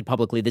have presented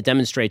publicly that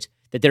demonstrates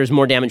that there is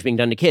more damage being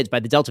done to kids by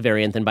the Delta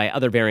variant than by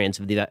other variants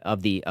of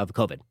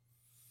COVID.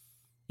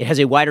 It has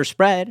a wider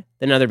spread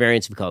than other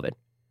variants of COVID,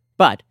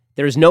 but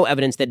there is no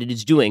evidence that it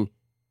is doing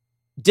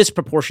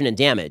disproportionate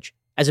damage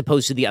as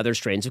opposed to the other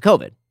strains of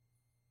COVID.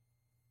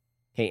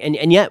 Okay,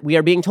 and yet we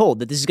are being told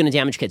that this is going to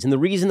damage kids. And the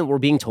reason that we're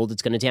being told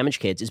it's going to damage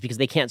kids is because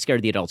they can't scare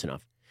the adults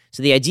enough.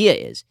 So the idea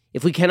is,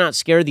 if we cannot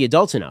scare the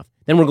adults enough,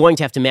 then we're going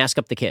to have to mask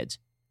up the kids.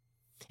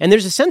 And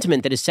there's a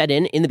sentiment that is set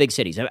in the big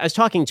cities. I was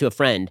talking to a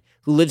friend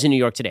who lives in New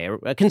York today,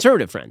 a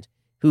conservative friend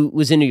who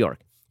was in New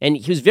York. And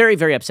he was very,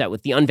 very upset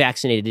with the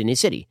unvaccinated in his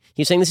city.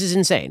 He was saying, this is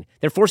insane.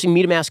 They're forcing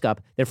me to mask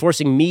up. They're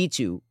forcing me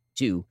to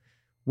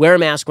wear a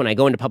mask when I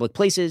go into public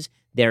places.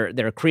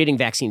 They're creating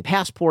vaccine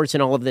passports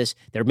and all of this.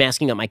 They're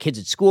masking up my kids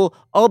at school,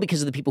 all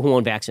because of the people who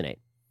won't vaccinate.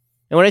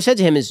 And what I said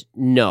to him is,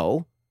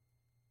 no,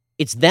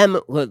 it's them.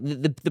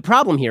 The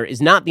problem here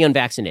is not the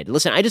unvaccinated.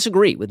 Listen, I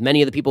disagree with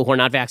many of the people who are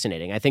not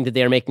vaccinating. I think that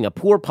they are making a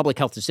poor public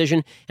health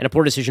decision and a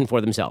poor decision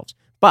for themselves.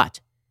 But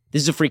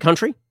this is a free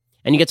country,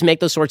 and you get to make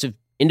those sorts of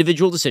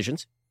individual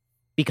decisions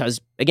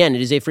because, again,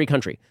 it is a free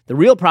country. The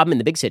real problem in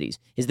the big cities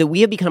is that we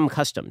have become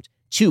accustomed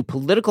to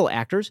political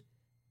actors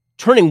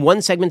turning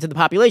one segment of the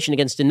population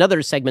against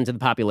another segment of the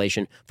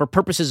population for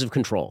purposes of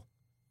control.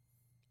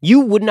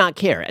 You would not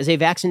care as a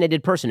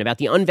vaccinated person about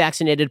the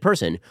unvaccinated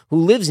person who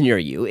lives near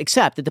you,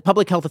 except that the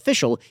public health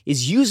official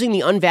is using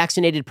the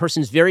unvaccinated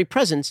person's very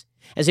presence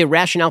as a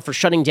rationale for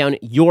shutting down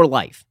your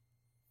life.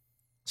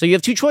 So you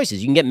have two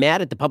choices. You can get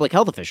mad at the public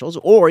health officials,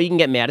 or you can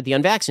get mad at the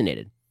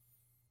unvaccinated.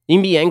 You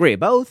can be angry at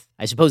both.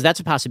 I suppose that's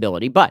a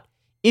possibility. But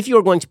if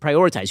you're going to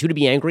prioritize who to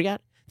be angry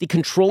at, the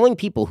controlling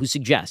people who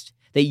suggest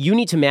that you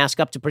need to mask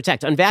up to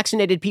protect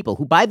unvaccinated people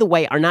who, by the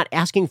way, are not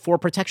asking for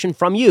protection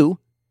from you,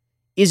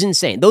 is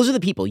insane. Those are the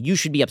people you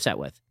should be upset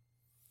with.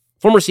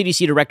 Former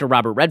CDC Director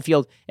Robert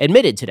Redfield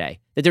admitted today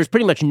that there's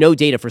pretty much no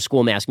data for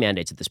school mask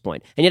mandates at this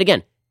point. And yet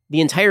again,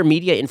 the entire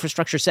media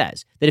infrastructure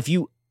says that if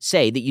you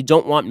say that you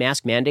don't want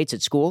mask mandates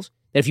at schools,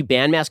 that if you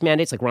ban mask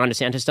mandates like Ron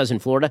DeSantis does in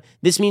Florida,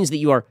 this means that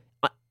you are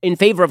in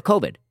favor of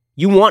COVID.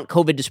 You want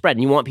COVID to spread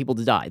and you want people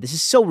to die. This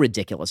is so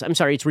ridiculous. I'm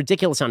sorry, it's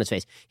ridiculous on its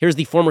face. Here's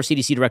the former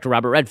CDC Director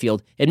Robert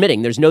Redfield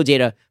admitting there's no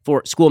data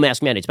for school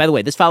mask mandates. By the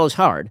way, this follows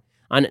hard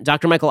on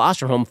Dr. Michael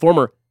Osterholm,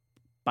 former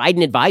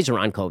Biden advisor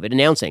on COVID,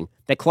 announcing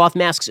that cloth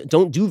masks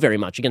don't do very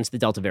much against the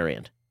Delta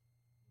variant.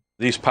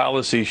 These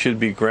policies should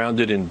be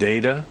grounded in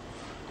data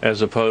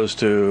as opposed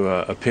to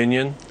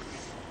opinion.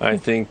 I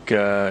think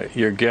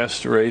your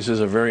guest raises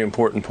a very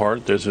important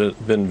part. There's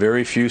been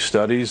very few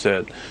studies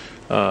that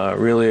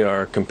really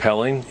are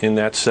compelling in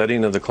that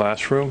setting of the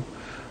classroom.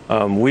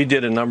 We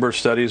did a number of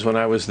studies when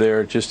I was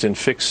there just in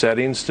fixed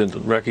settings to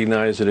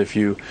recognize that if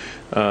you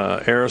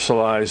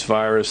aerosolized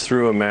virus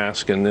through a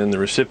mask and then the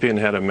recipient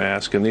had a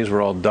mask, and these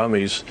were all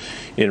dummies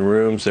in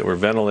rooms that were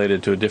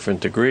ventilated to a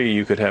different degree,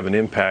 you could have an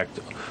impact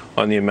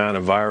on the amount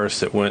of virus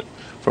that went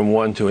from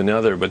one to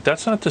another. But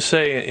that's not to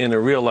say in a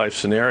real life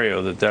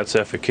scenario that that's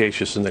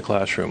efficacious in the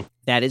classroom.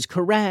 That is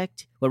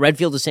correct. What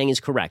Redfield is saying is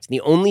correct.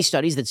 The only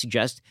studies that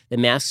suggest that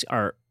masks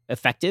are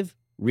effective,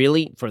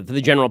 really, for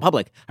the general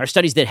public, are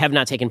studies that have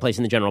not taken place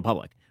in the general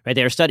public. Right?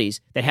 They are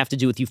studies that have to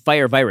do with you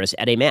fire virus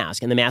at a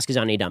mask, and the mask is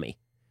on a dummy.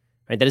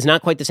 Right? That is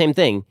not quite the same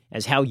thing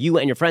as how you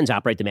and your friends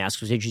operate the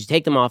masks, which is you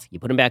take them off, you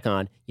put them back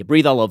on, you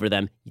breathe all over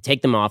them, you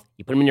take them off,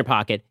 you put them in your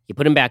pocket, you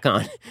put them back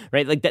on.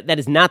 Right? Like that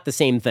is not the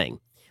same thing.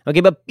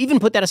 Okay, but even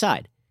put that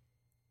aside,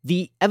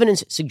 the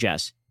evidence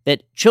suggests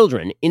that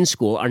children in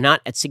school are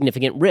not at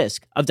significant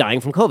risk of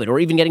dying from COVID or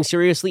even getting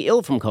seriously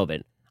ill from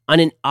COVID on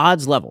an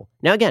odds level.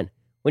 Now, again,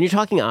 when you're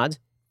talking odds,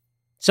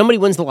 somebody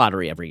wins the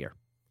lottery every year,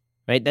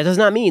 right? That does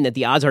not mean that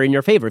the odds are in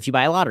your favor if you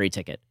buy a lottery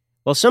ticket.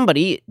 Well,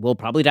 somebody will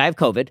probably die of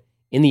COVID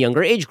in the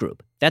younger age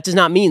group. That does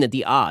not mean that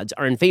the odds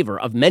are in favor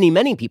of many,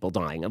 many people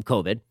dying of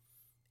COVID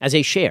as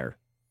a share.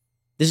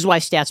 This is why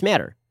stats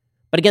matter.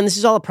 But again, this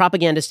is all a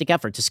propagandistic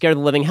effort to scare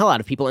the living hell out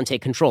of people and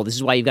take control. This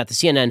is why you've got the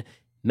CNN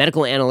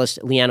medical analyst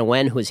Leana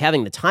Wen, who is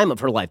having the time of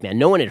her life, man.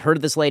 No one had heard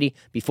of this lady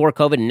before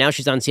COVID, and now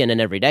she's on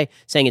CNN every day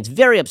saying it's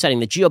very upsetting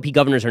that GOP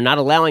governors are not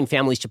allowing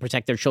families to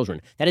protect their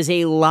children. That is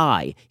a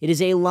lie. It is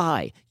a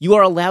lie. You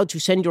are allowed to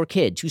send your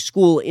kid to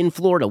school in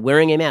Florida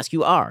wearing a mask.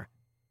 You are.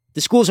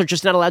 The schools are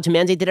just not allowed to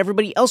mandate that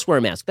everybody else wear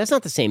a mask. That's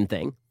not the same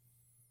thing.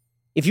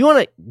 If you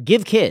want to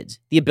give kids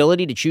the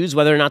ability to choose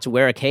whether or not to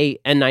wear a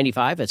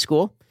KN95 at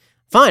school,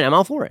 fine, I'm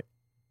all for it.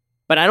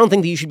 But I don't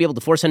think that you should be able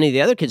to force any of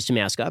the other kids to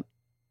mask up.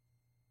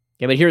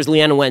 Yeah, but here's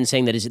Leana Wen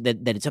saying that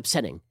it's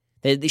upsetting.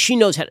 That she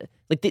knows how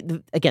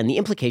to, again, the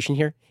implication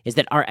here is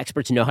that our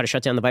experts know how to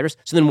shut down the virus.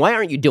 So then why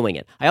aren't you doing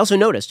it? I also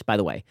noticed, by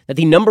the way, that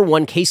the number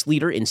one case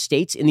leader in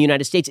states in the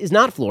United States is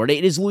not Florida,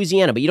 it is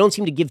Louisiana. But you don't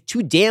seem to give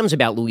two damns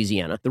about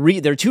Louisiana.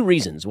 There are two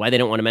reasons why they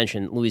don't want to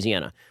mention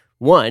Louisiana.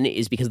 One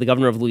is because the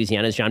governor of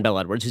Louisiana is John Bel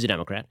Edwards, who's a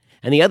Democrat.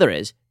 And the other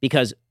is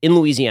because in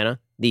Louisiana,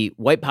 the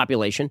white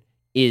population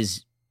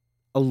is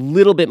a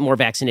little bit more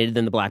vaccinated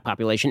than the black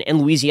population,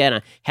 and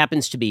Louisiana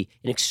happens to be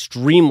an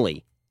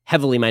extremely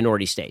heavily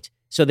minority state.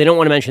 So they don't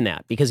want to mention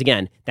that because,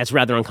 again, that's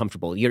rather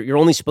uncomfortable. You're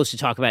only supposed to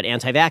talk about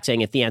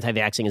anti-vaxxing if the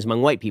anti-vaxxing is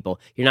among white people.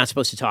 You're not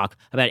supposed to talk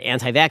about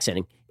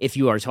anti-vaxxing if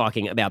you are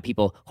talking about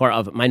people who are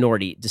of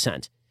minority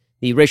descent.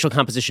 The racial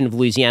composition of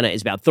Louisiana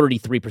is about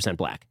 33%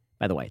 black,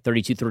 by the way,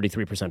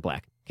 33%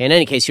 black. Okay, in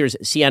any case, here's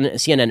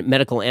CNN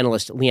medical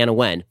analyst Leana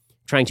Wen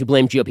trying to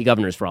blame GOP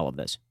governors for all of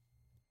this.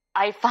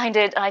 I find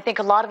it, and I think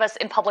a lot of us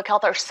in public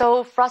health are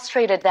so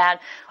frustrated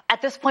that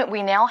at this point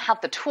we now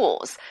have the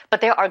tools, but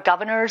there are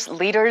governors,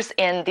 leaders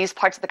in these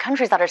parts of the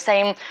country that are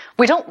saying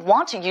we don't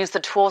want to use the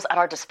tools at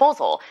our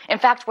disposal. In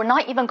fact, we're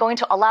not even going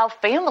to allow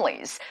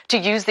families to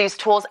use these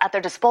tools at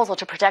their disposal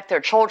to protect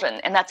their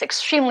children. And that's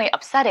extremely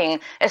upsetting,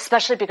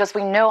 especially because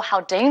we know how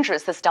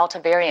dangerous this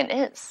Delta variant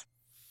is.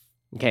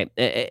 Okay,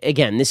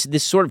 again,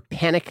 this sort of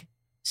panic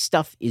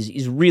stuff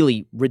is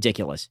really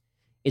ridiculous.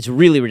 It's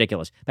really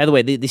ridiculous. By the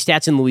way, the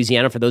stats in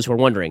Louisiana, for those who are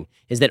wondering,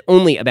 is that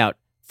only about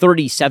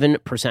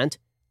 37%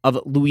 of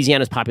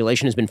Louisiana's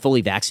population has been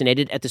fully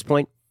vaccinated at this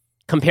point,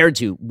 compared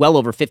to well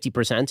over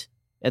 50%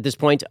 at this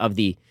point of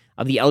the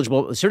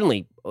eligible,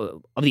 certainly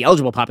of the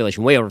eligible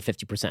population, way over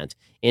 50%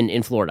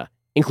 in Florida,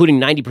 including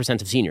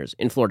 90% of seniors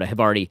in Florida have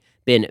already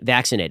been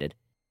vaccinated.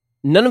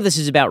 None of this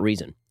is about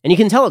reason. And you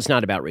can tell it's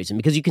not about reason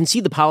because you can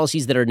see the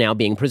policies that are now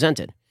being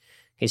presented.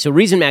 Okay, so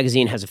Reason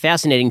Magazine has a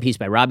fascinating piece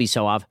by Robbie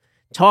Soave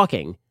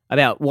talking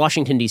about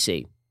Washington,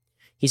 D.C.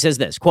 He says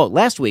this, quote,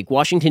 last week,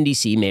 Washington,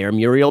 D.C. Mayor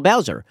Muriel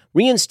Bowser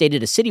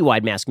reinstated a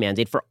citywide mask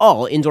mandate for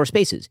all indoor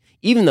spaces,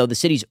 even though the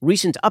city's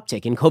recent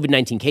uptick in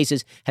COVID-19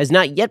 cases has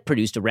not yet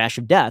produced a rash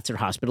of deaths or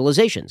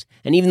hospitalizations,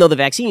 and even though the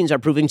vaccines are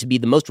proving to be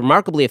the most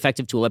remarkably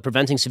effective tool at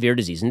preventing severe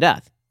disease and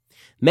death.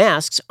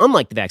 Masks,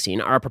 unlike the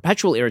vaccine, are a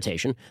perpetual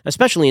irritation,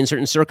 especially in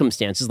certain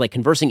circumstances like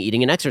conversing,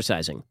 eating, and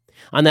exercising.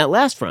 On that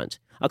last front,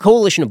 a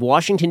coalition of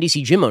Washington,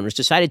 D.C. gym owners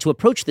decided to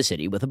approach the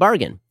city with a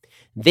bargain.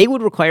 They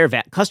would require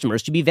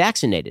customers to be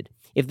vaccinated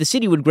if the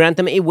city would grant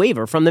them a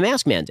waiver from the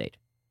mask mandate.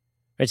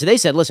 Right, so they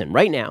said, listen,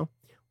 right now,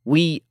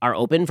 we are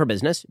open for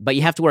business, but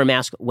you have to wear a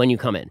mask when you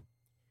come in.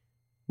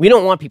 We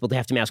don't want people to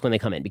have to mask when they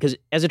come in because,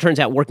 as it turns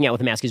out, working out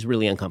with a mask is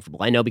really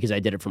uncomfortable. I know because I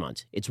did it for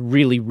months. It's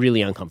really,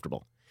 really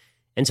uncomfortable.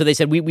 And so they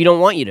said, we don't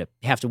want you to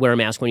have to wear a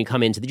mask when you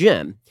come into the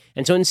gym.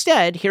 And so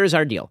instead, here's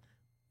our deal.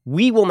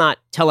 We will not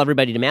tell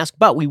everybody to mask,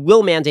 but we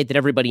will mandate that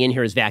everybody in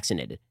here is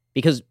vaccinated.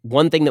 Because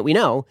one thing that we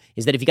know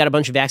is that if you got a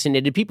bunch of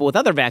vaccinated people with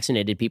other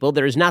vaccinated people,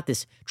 there is not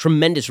this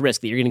tremendous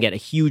risk that you're going to get a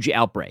huge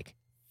outbreak.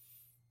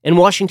 And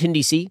Washington,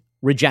 D.C.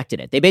 rejected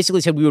it. They basically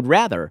said we would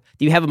rather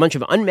that you have a bunch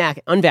of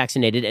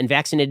unvaccinated and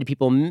vaccinated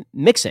people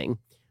mixing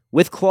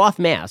with cloth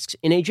masks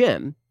in a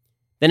gym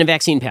than a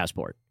vaccine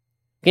passport.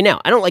 Okay,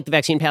 now, I don't like the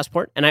vaccine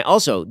passport, and I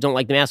also don't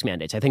like the mask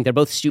mandates. I think they're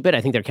both stupid.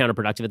 I think they're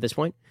counterproductive at this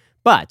point.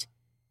 But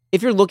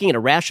if you're looking at a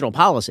rational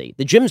policy,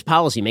 the gym's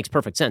policy makes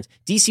perfect sense.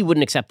 D.C.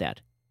 wouldn't accept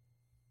that.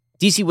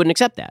 D.C. wouldn't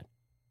accept that.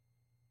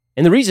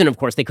 And the reason, of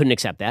course, they couldn't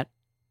accept that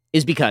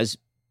is because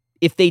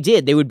if they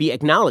did, they would be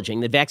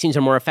acknowledging that vaccines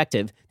are more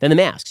effective than the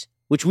masks,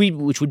 which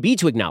would be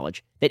to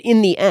acknowledge that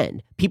in the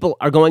end, people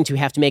are going to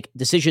have to make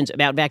decisions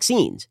about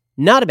vaccines,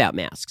 not about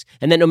masks,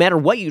 and that no matter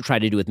what you try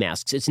to do with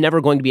masks, it's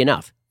never going to be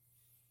enough.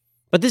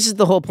 But this is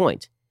the whole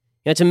point.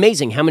 It's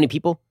amazing how many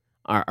people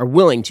are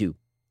willing to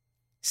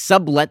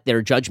sublet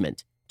their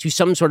judgment to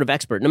some sort of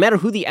expert, no matter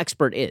who the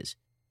expert is.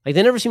 Like,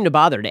 they never seem to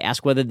bother to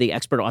ask whether the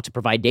expert ought to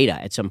provide data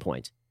at some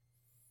point.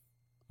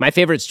 My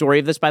favorite story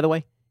of this, by the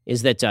way,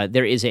 is that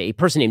there is a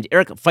person named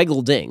Eric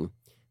Feigl-Ding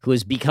who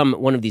has become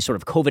one of these sort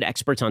of COVID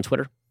experts on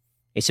Twitter,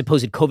 a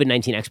supposed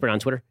COVID-19 expert on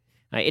Twitter.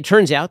 It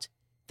turns out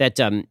that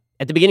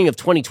at the beginning of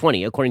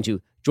 2020, according to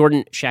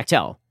Jordan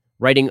Schachtel,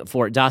 writing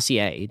for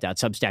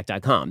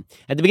dossier.substack.com.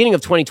 At the beginning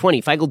of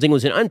 2020, Feigl-Ding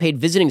was an unpaid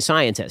visiting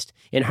scientist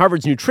in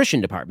Harvard's nutrition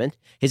department.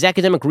 His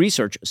academic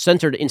research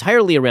centered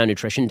entirely around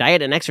nutrition,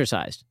 diet, and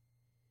exercise.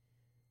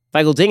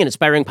 Feigl-Ding, an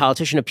aspiring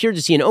politician, appeared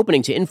to see an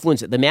opening to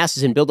influence the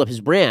masses and build up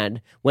his brand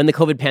when the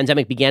COVID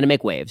pandemic began to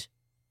make waves.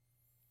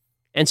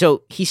 And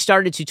so he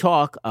started to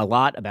talk a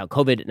lot about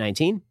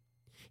COVID-19.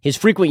 His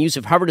frequent use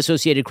of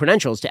Harvard-associated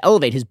credentials to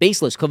elevate his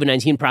baseless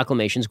COVID-19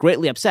 proclamations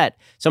greatly upset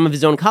some of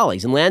his own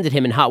colleagues and landed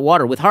him in hot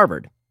water with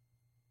Harvard.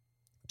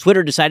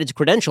 Twitter decided to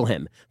credential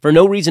him, for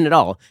no reason at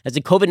all, as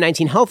a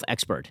COVID-19 health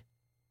expert.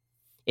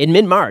 In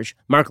mid-March,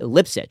 Mark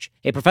Lipsitch,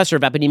 a professor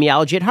of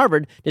epidemiology at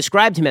Harvard,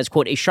 described him as,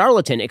 quote, a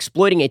charlatan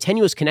exploiting a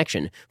tenuous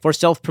connection for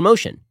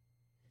self-promotion.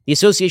 The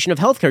Association of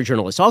Healthcare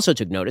Journalists also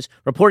took notice,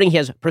 reporting he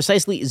has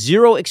precisely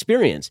zero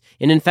experience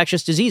in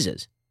infectious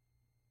diseases.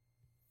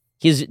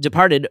 He's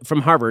departed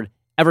from Harvard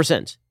ever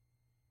since.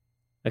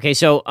 Okay,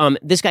 so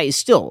this guy is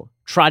still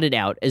trotted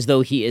out as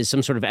though he is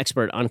some sort of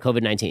expert on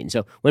COVID-19.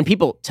 So when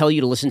people tell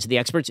you to listen to the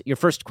experts, your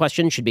first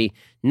question should be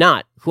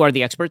not who are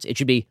the experts, it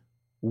should be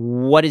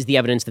what is the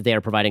evidence that they are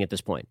providing at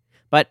this point.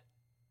 But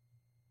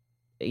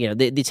you know,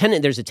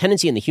 there's a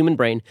tendency in the human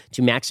brain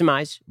to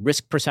maximize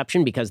risk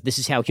perception because this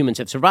is how humans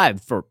have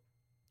survived for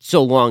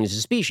so long as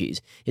a species,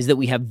 is that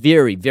we have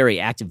very, very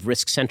active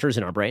risk centers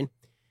in our brain.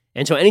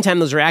 And so anytime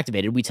those are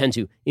activated, we tend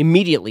to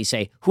immediately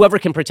say, whoever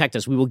can protect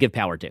us, we will give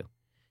power to.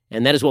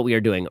 And that is what we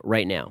are doing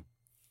right now.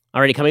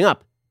 Already coming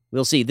up,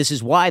 we'll see this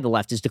is why the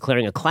left is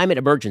declaring a climate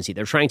emergency.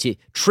 They're trying to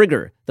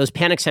trigger those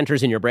panic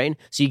centers in your brain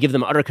so you give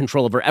them utter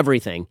control over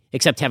everything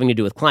except having to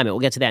do with climate. We'll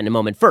get to that in a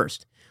moment.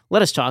 First,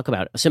 let us talk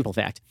about a simple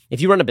fact.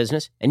 If you run a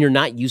business and you're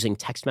not using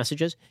text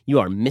messages, you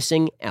are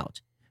missing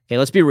out. Okay,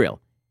 let's be real.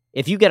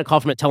 If you get a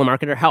call from a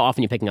telemarketer, how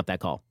often are you picking up that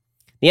call?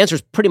 The answer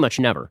is pretty much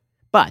never.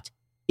 But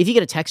if you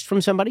get a text from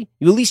somebody,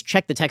 you at least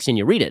check the text and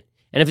you read it.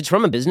 And if it's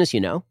from a business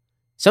you know,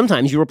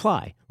 sometimes you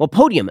reply. Well,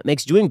 Podium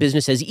makes doing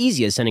business as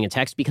easy as sending a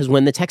text because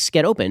when the texts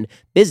get opened,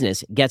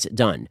 business gets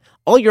done.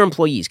 All your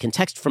employees can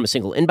text from a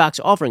single inbox,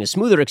 offering a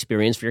smoother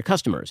experience for your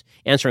customers.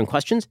 Answering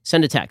questions?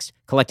 Send a text.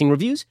 Collecting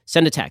reviews?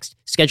 Send a text.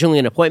 Scheduling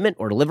an appointment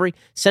or delivery?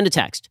 Send a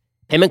text.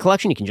 Payment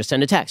collection? You can just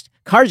send a text.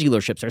 Car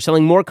dealerships are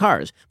selling more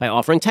cars by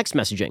offering text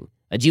messaging.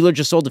 A dealer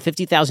just sold a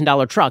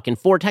 $50,000 truck in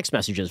 4 text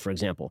messages, for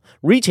example.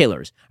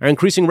 Retailers are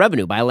increasing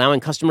revenue by allowing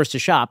customers to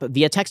shop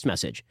via text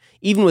message.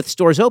 Even with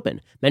stores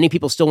open, many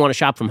people still want to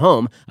shop from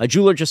home. A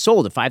jeweler just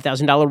sold a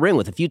 $5,000 ring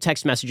with a few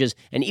text messages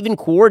and even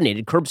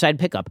coordinated curbside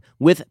pickup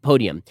with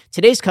Podium.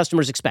 Today's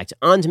customers expect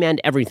on-demand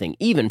everything,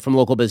 even from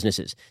local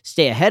businesses.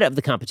 Stay ahead of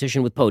the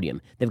competition with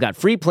Podium. They've got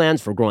free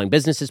plans for growing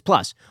businesses,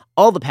 plus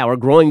all the power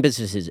growing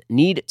businesses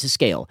need to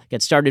scale.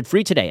 Get started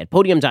free today at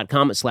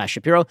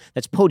podium.com/Shapiro.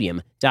 That's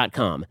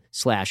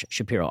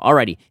podium.com/Shapiro.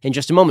 Alrighty, in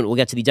just a moment, we'll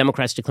get to the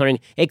Democrats declaring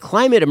a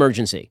climate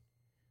emergency.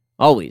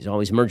 Always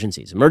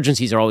emergencies.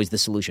 Emergencies are always the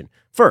solution.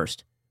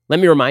 First,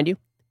 let me remind you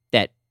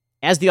that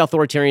as the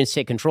authoritarians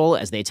take control,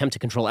 as they attempt to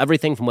control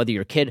everything from whether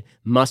your kid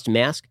must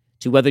mask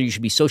to whether you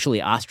should be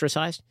socially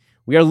ostracized,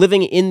 we are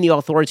living in the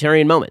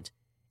authoritarian moment,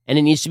 and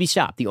it needs to be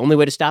stopped. The only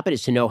way to stop it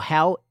is to know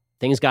how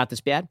things got this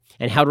bad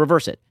and how to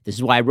reverse it. This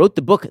is why I wrote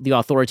the book, The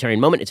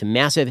Authoritarian Moment. It's a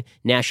massive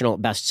national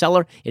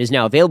bestseller. It is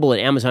now available at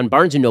Amazon,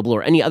 Barnes & Noble,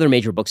 or any other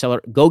major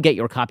bookseller. Go get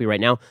your copy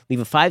right now. Leave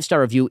a 5-star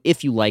review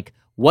if you like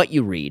what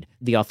you read.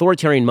 The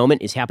Authoritarian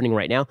Moment is happening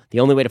right now. The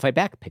only way to fight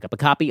back, pick up a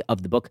copy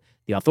of the book,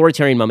 The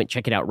Authoritarian Moment.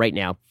 Check it out right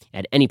now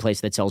at any place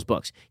that sells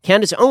books.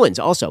 Candace Owens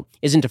also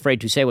isn't afraid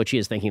to say what she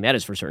is thinking, that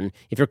is for certain.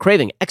 If you're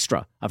craving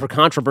extra of her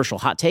controversial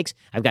hot takes,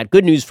 I've got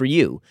good news for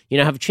you. You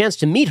now have a chance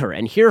to meet her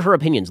and hear her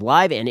opinions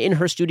live and in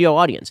her studio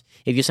audience.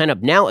 If you sign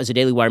up now as a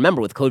Daily Wire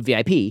member with code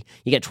VIP,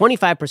 you get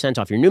 25%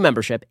 off your new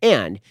membership,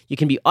 and you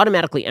can be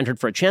automatically entered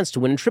for a chance to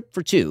win a trip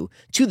for 2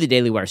 to the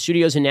Daily Wire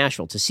studios in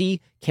Nashville to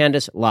see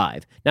Candace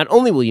live. Not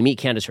only will you meet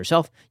Candace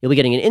herself, you'll be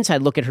getting an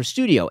inside look at her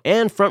studio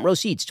and front row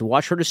seats to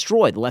watch her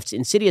destroy the left's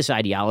insidious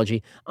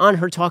ideology on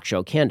her talk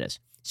show, Candace.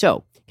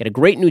 So, get a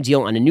great new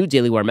deal on a new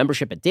Daily Wire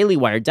membership at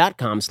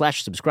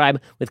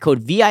dailywire.com/subscribe with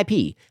code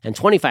VIP and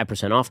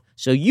 25% off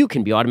so you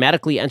can be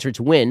automatically entered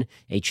to win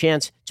a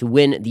chance to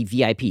win the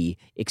VIP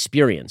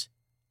experience.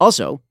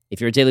 Also, if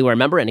you're a Daily Wire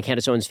member and a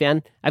Candace Owens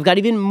fan, I've got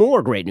even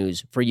more great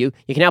news for you.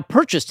 You can now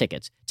purchase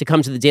tickets to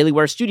come to the Daily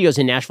Wire studios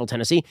in Nashville,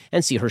 Tennessee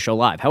and see her show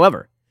live.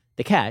 However,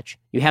 The catch,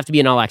 you have to be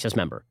an all-access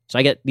member. So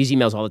I get these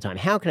emails all the time.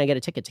 How can I get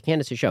a ticket to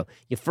Candace's show?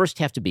 You first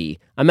have to be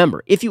a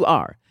member. If you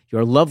are,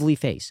 your lovely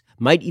face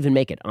might even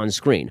make it on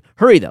screen.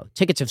 Hurry, though.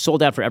 Tickets have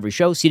sold out for every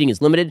show. Seating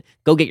is limited.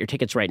 Go get your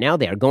tickets right now.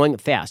 They are going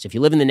fast. If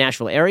you live in the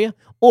Nashville area,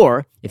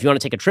 or if you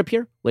want to take a trip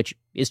here, which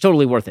is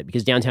totally worth it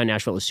because downtown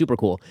Nashville is super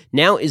cool,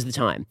 now is the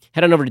time.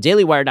 Head on over to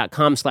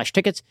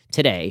dailywire.com/tickets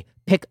today.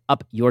 Pick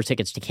up your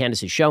tickets to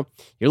Candace's show.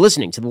 You're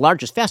listening to the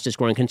largest,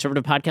 fastest-growing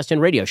conservative podcast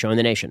and radio show in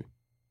the nation.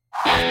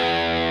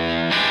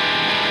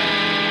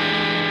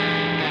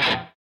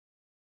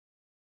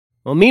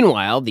 Well,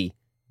 meanwhile, the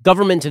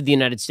government of the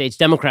United States,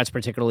 Democrats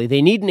particularly,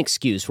 they need an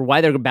excuse for why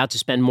they're about to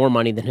spend more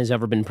money than has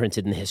ever been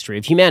printed in the history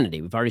of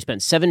humanity. We've already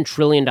spent $7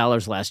 trillion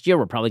last year.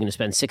 We're probably going to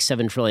spend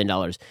 $6-7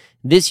 trillion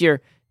this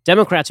year.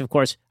 Democrats, of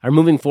course, are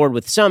moving forward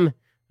with some,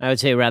 I would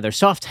say, rather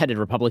soft-headed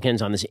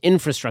Republicans on this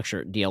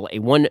infrastructure deal, a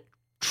 $1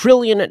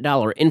 trillion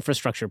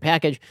infrastructure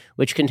package,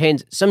 which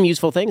contains some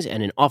useful things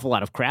and an awful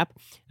lot of crap.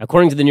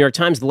 According to the New York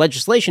Times, the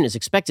legislation is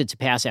expected to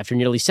pass after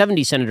nearly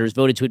 70 senators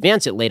voted to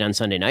advance it late on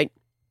Sunday night.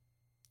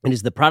 It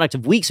is the product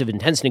of weeks of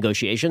intense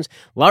negotiations,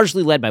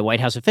 largely led by White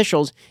House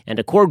officials and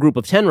a core group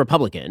of 10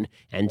 Republican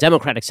and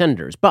Democratic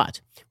senators.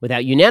 But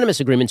without unanimous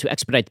agreement to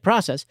expedite the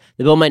process,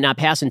 the bill might not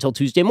pass until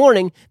Tuesday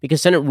morning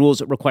because Senate rules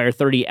require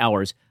 30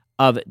 hours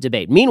of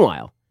debate.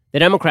 Meanwhile, the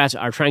Democrats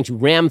are trying to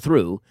ram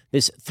through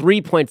this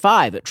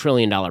 $3.5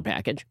 trillion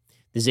package.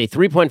 This is a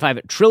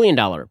 $3.5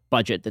 trillion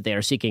budget that they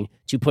are seeking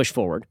to push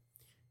forward.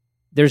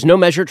 There's no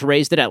measure to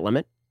raise the debt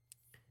limit.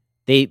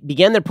 They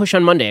began their push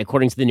on Monday,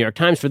 according to the New York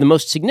Times, for the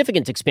most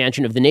significant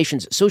expansion of the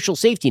nation's social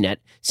safety net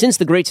since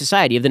the Great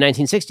Society of the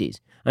 1960s,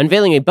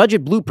 unveiling a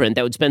budget blueprint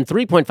that would spend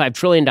 $3.5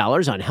 trillion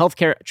on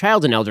healthcare,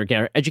 child and elder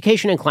care,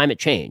 education, and climate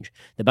change.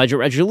 The budget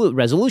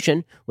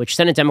resolution, which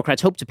Senate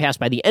Democrats hope to pass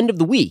by the end of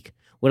the week,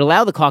 would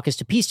allow the caucus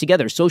to piece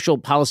together social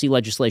policy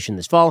legislation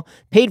this fall,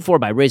 paid for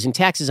by raising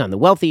taxes on the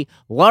wealthy,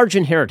 large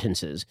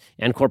inheritances,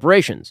 and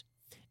corporations.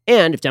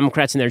 And if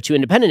Democrats and their two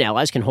independent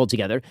allies can hold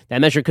together,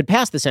 that measure could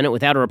pass the Senate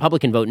without a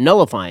Republican vote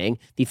nullifying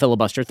the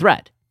filibuster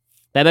threat.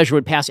 That measure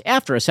would pass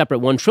after a separate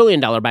 $1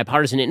 trillion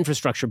bipartisan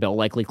infrastructure bill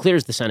likely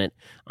clears the Senate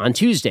on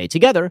Tuesday.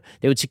 Together,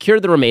 they would secure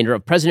the remainder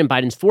of President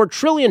Biden's $4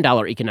 trillion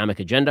economic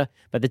agenda,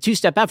 but the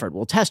two-step effort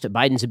will test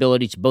Biden's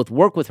ability to both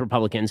work with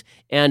Republicans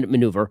and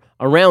maneuver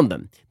around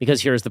them.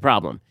 Because here's the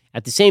problem.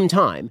 At the same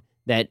time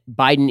that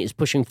Biden is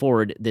pushing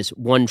forward this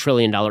 $1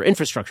 trillion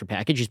infrastructure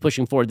package, he's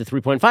pushing forward the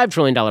 $3.5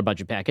 trillion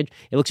budget package,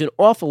 it looks an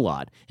awful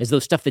lot as though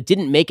stuff that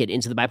didn't make it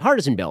into the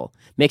bipartisan bill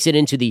makes it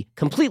into the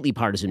completely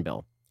partisan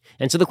bill.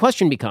 And so the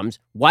question becomes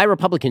why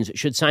Republicans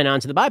should sign on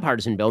to the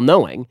bipartisan bill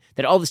knowing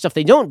that all the stuff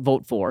they don't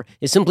vote for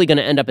is simply going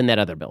to end up in that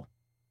other bill.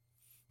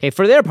 Okay,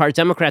 for their part,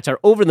 Democrats are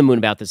over the moon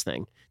about this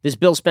thing. This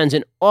bill spends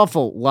an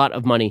awful lot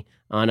of money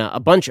on a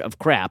bunch of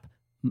crap,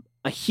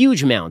 a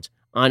huge amount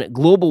on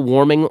global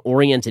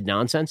warming-oriented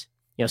nonsense,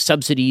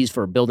 subsidies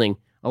for building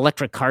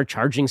electric car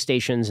charging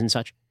stations and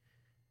such,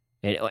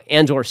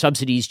 and or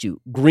subsidies to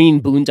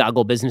green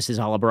boondoggle businesses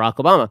a la Barack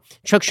Obama.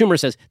 Chuck Schumer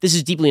says this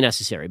is deeply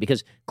necessary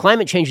because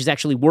climate change is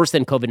actually worse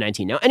than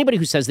COVID-19. Now, anybody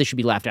who says this should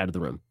be laughed out of the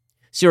room.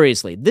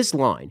 Seriously, this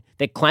line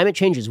that climate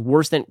change is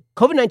worse than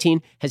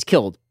COVID-19 has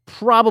killed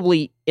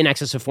probably in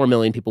excess of 4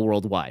 million people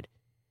worldwide.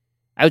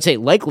 I would say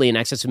likely in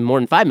excess of more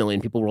than 5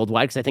 million people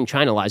worldwide because I think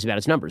China lies about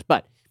its numbers.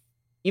 But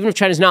even if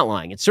China's not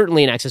lying, it's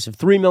certainly in excess of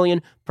 3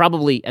 million,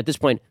 probably at this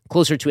point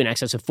closer to in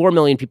excess of 4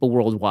 million people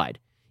worldwide.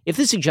 If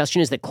the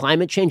suggestion is that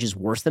climate change is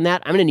worse than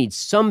that, I'm going to need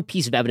some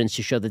piece of evidence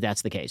to show that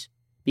that's the case,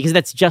 because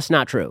that's just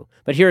not true.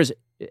 But here's,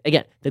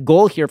 again, the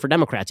goal here for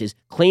Democrats is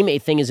claim a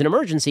thing is an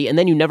emergency, and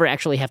then you never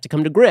actually have to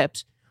come to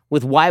grips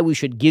with why we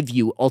should give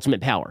you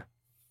ultimate power.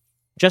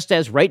 Just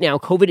as right now,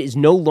 COVID is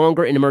no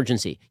longer an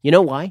emergency. You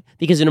know why?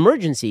 Because an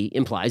emergency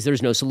implies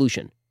there's no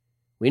solution.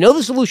 We know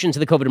the solution to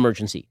the COVID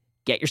emergency.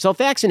 Get yourself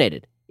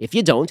vaccinated. If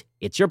you don't,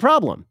 it's your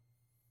problem.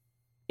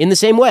 In the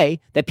same way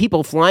that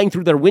people flying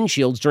through their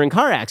windshields during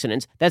car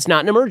accidents, that's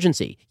not an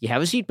emergency. You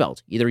have a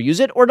seatbelt. Either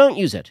use it or don't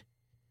use it.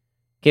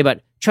 Okay,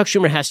 but Chuck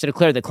Schumer has to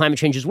declare that climate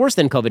change is worse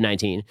than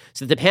COVID-19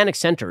 so that the panic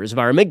centers of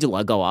our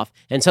amygdala go off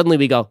and suddenly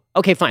we go,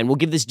 okay, fine, we'll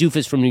give this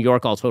doofus from New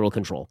York all total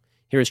control.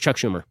 Here is Chuck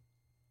Schumer.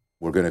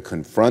 We're going to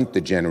confront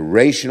the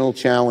generational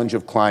challenge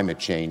of climate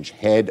change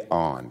head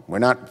on. We're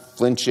not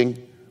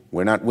flinching.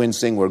 We're not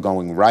wincing. We're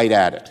going right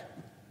at it.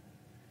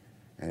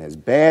 And as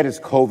bad as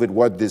COVID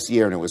was this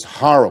year, and it was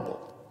horrible,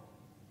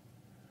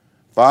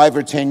 5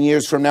 or 10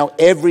 years from now,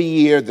 every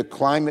year the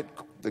climate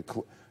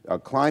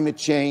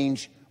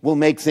change will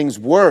make things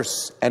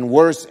worse and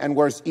worse and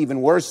worse,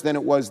 even worse than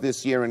it was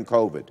this year in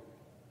COVID.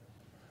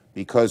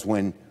 Because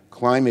when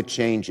climate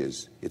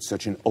changes, it's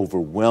such an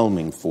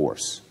overwhelming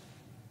force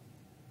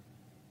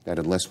that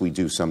unless we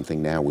do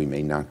something now, we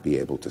may not be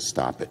able to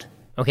stop it.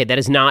 Okay, it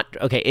is not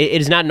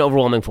an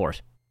overwhelming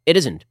force. It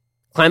isn't.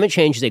 Climate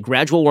change is a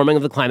gradual warming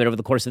of the climate over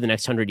the course of the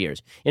next 100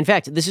 years. In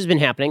fact, this has been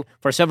happening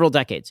for several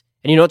decades.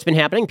 And you know what's been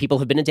happening? People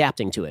have been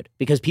adapting to it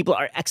because people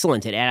are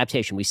excellent at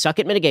adaptation. We suck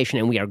at mitigation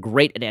and we are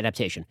great at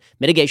adaptation.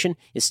 Mitigation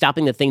is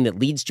stopping the thing that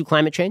leads to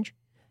climate change.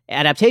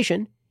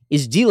 Adaptation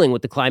is dealing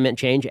with the climate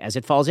change as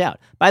it falls out.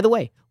 By the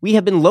way, we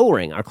have been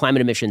lowering our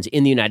climate emissions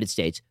in the United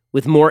States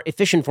with more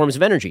efficient forms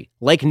of energy,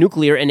 like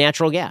nuclear and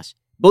natural gas,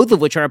 both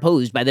of which are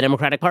opposed by the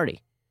Democratic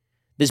Party.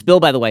 This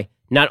bill, by the way,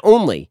 not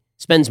only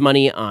spends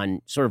money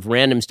on sort of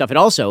random stuff, it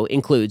also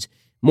includes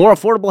more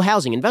affordable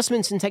housing,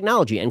 investments in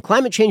technology, and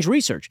climate change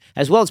research,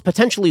 as well as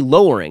potentially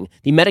lowering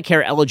the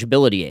Medicare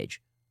eligibility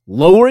age.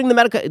 Lowering the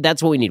Medicare,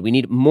 that's what we need. We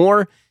need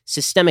more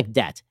systemic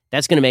debt.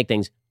 That's going to make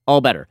things all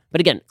better.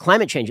 But again,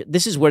 climate change,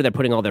 this is where they're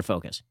putting all their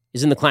focus,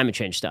 is in the climate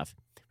change stuff.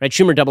 Right?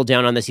 Schumer doubled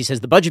down on this. He says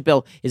the budget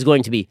bill is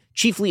going to be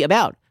chiefly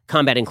about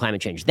combating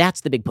climate change.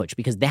 That's the big push,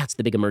 because that's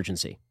the big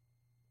emergency.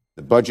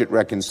 The budget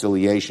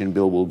reconciliation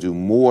bill will do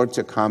more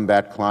to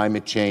combat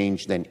climate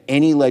change than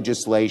any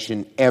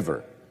legislation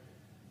ever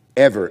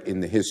in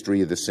the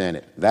history of the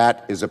Senate.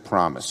 That is a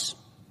promise.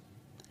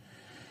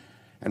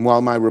 And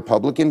while my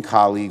Republican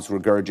colleagues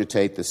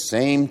regurgitate the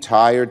same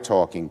tired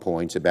talking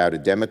points about a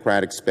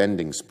Democratic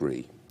spending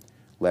spree,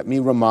 let me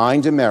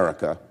remind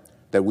America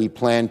that we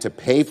plan to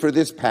pay for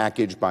this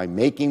package by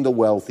making the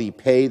wealthy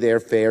pay their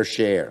fair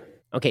share.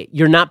 Okay,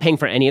 you're not paying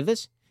for any of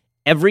this?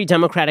 Every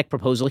Democratic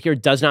proposal here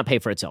does not pay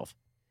for itself.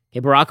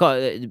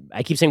 Okay,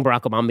 I keep saying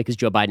Barack Obama because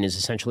Joe Biden is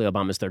essentially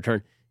Obama's third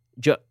term.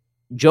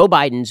 Joe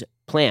Biden's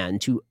plan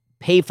to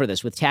pay for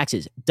this with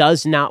taxes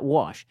does not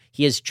wash.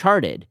 He has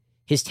charted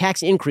his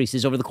tax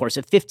increases over the course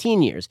of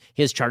 15 years.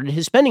 He has charted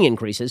his spending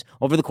increases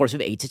over the course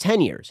of 8 to 10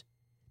 years.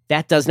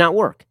 That does not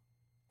work.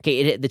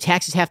 Okay, the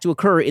taxes have to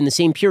occur in the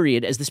same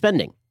period as the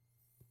spending.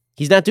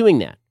 He's not doing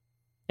that.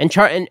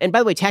 And by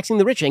the way, taxing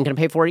the rich ain't going to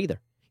pay for it either.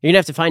 You're going to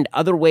have to find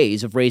other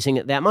ways of raising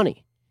that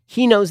money.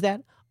 He knows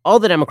that. All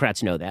the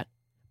Democrats know that.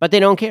 But they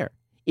don't care.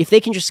 If they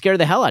can just scare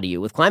the hell out of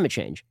you with climate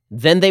change,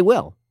 then they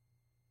will.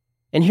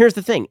 And here's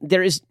the thing.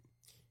 There is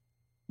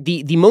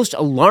the most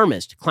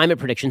alarmist climate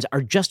predictions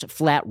are just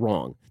flat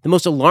wrong. The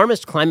most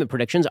alarmist climate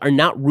predictions are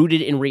not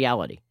rooted in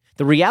reality.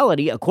 The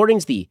reality, according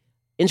to the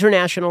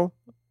International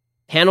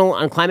Panel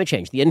on Climate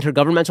Change, the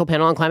Intergovernmental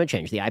Panel on Climate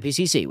Change, the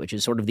IPCC, which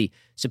is sort of the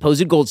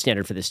supposed gold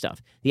standard for this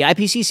stuff, the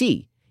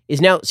IPCC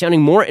is now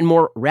sounding more and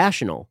more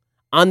rational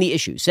on the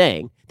issue,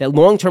 saying that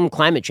long-term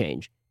climate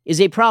change is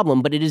a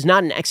problem, but it is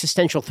not an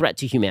existential threat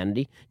to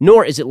humanity,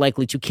 nor is it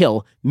likely to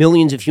kill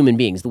millions of human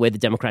beings the way the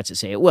Democrats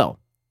say it will.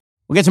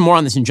 We'll get to more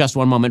on this in just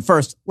one moment.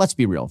 First, let's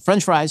be real.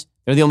 French fries,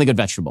 they're the only good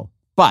vegetable.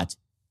 But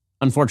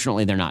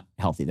unfortunately, they're not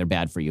healthy. They're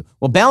bad for you.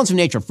 Well, Balance of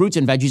Nature fruits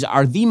and veggies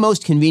are the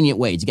most convenient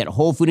way to get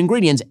whole food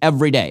ingredients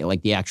every day,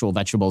 like the actual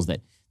vegetables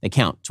that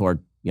count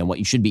toward what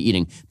you should be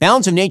eating.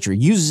 Balance of Nature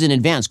uses an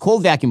advanced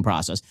cold vacuum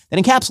process that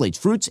encapsulates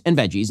fruits and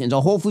veggies into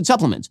whole food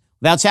supplements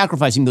without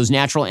sacrificing those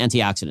natural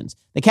antioxidants.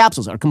 The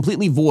capsules are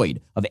completely void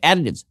of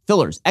additives,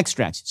 fillers,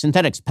 extracts,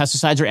 synthetics,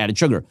 pesticides, or added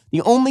sugar.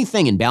 The only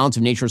thing in Balance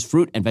of Nature's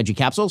fruit and veggie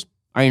capsules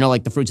are,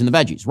 like the fruits and the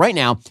veggies. Right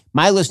now,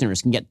 my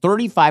listeners can get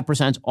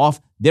 35%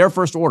 off their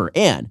first order,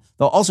 and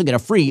they'll also get a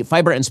free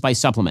fiber and spice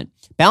supplement.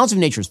 Balance of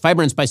Nature's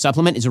fiber and spice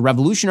supplement is a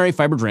revolutionary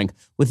fiber drink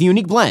with a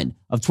unique blend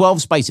of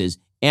 12 spices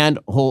and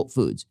whole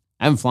foods.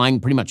 I've been flying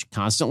pretty much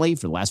constantly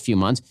for the last few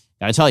months.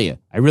 Gotta tell you,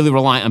 I really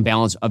rely on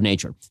Balance of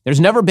Nature. There's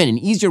never been an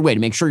easier way to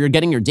make sure you're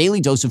getting your daily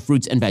dose of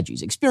fruits and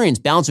veggies. Experience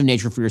Balance of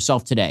Nature for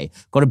yourself today.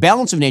 Go to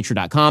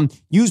balanceofnature.com,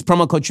 use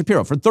promo code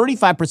Shapiro for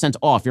 35%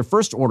 off your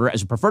first order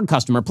as a preferred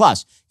customer,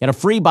 plus get a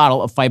free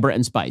bottle of fiber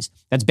and spice.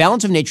 That's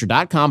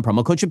balanceofnature.com,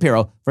 promo code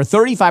Shapiro for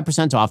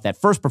 35% off that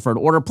first preferred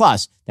order,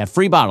 plus that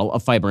free bottle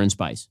of fiber and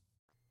spice.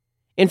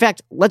 In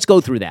fact, let's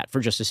go through that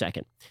for just a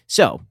second.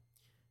 So,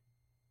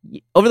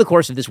 over the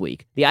course of this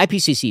week, the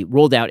IPCC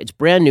rolled out its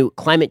brand new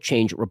climate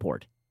change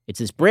report. It's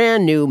this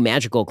brand new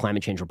magical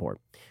climate change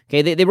report.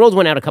 Okay, they rolled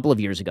one out a couple of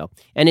years ago,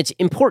 and it's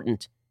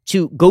important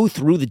to go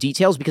through the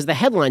details because the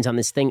headlines on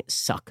this thing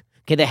suck.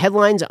 Okay, the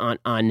headlines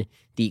on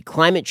the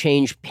climate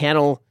change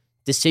panel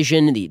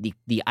decision, the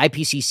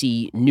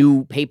IPCC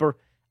new paper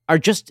are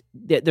just,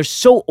 they're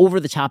so over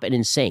the top and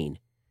insane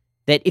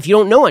that if you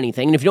don't know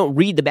anything and if you don't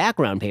read the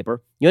background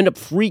paper, you end up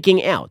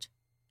freaking out.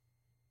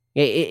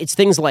 It's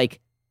things like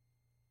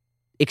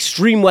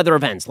extreme weather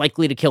events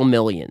likely to kill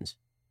millions.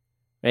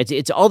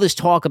 It's all this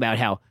talk about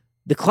how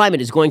the climate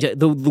is going to,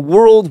 the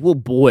world will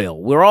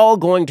boil. We're all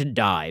going to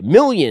die.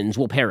 Millions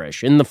will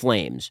perish in the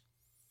flames.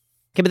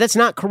 Okay, but that's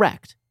not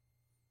correct.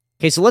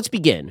 Okay, so let's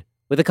begin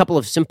with a couple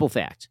of simple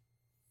facts.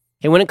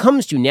 Okay, when it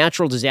comes to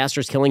natural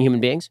disasters killing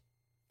human beings,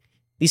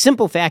 the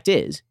simple fact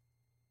is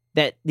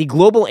that the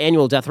global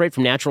annual death rate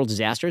from natural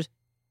disasters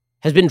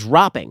has been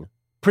dropping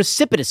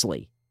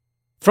precipitously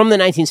from the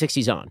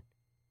 1960s on.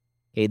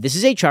 Okay, this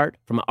is a chart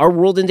from Our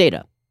World in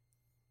Data,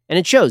 and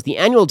it shows the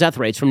annual death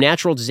rates from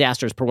natural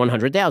disasters per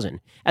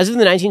 100,000. As of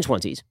the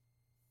 1920s,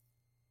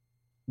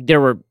 there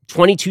were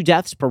 22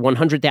 deaths per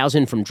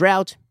 100,000 from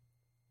drought.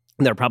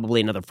 There are probably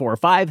another 4 or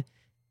 5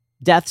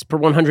 deaths per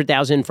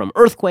 100,000 from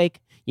earthquake.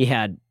 You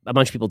had a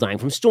bunch of people dying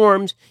from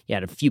storms. You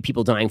had a few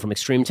people dying from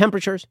extreme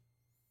temperatures.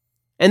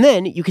 And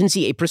then you can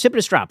see a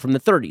precipitous drop from the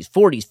 30s,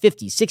 40s,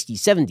 50s, 60s,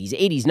 70s,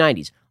 80s,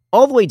 90s,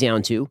 all the way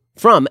down to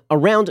from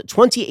around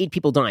 28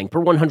 people dying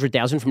per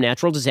 100,000 from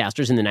natural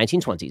disasters in the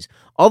 1920s,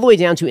 all the way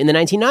down to, in the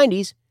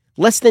 1990s,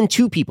 less than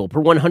 2 people per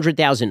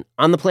 100,000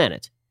 on the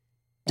planet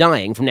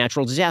dying from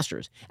natural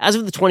disasters. As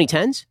of the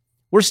 2010s,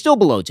 we're still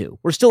below 2.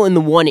 We're still in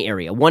the 1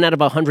 area, 1 out of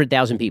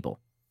 100,000 people.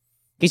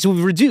 Okay, so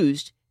we've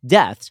reduced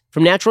deaths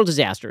from natural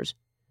disasters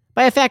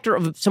by a factor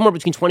of somewhere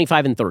between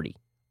 25 and 30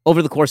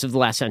 over the course of the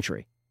last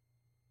century.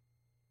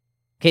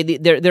 Okay,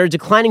 there are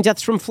declining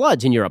deaths from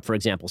floods in Europe, for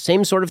example.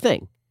 Same sort of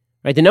thing,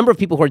 right? The number of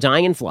people who are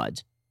dying in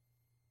floods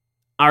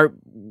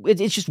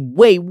it's just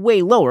way,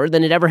 way lower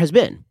than it ever has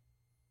been.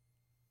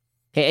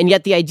 Okay, and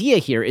yet the idea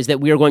here is that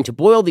we are going to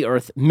boil the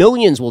earth.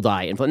 Millions will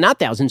die, not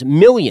thousands,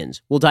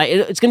 millions will die.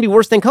 It's going to be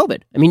worse than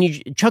COVID. I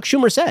mean, Chuck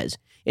Schumer says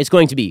it's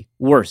going to be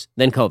worse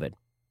than COVID.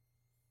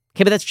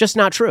 Okay, but that's just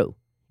not true.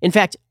 In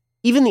fact,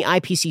 even the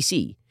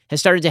IPCC has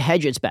started to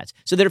hedge its bets.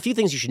 So there are a few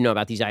things you should know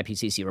about these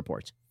IPCC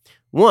reports.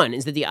 One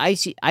is that the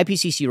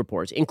IPCC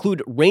reports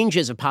include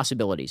ranges of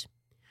possibilities.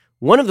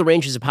 One of the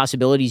ranges of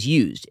possibilities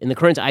used in the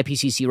current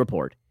IPCC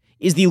report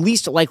is the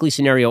least likely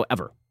scenario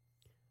ever.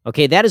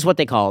 Okay, that is what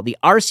they call the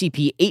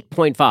RCP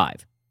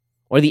 8.5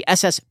 or the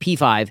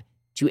SSP5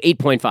 to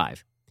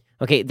 8.5.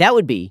 Okay, that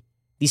would be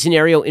the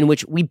scenario in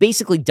which we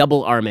basically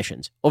double our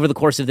emissions over the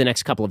course of the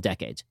next couple of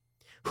decades.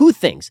 Who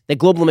thinks that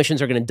global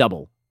emissions are going to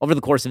double over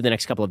the course of the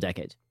next couple of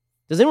decades?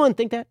 Does anyone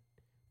think that?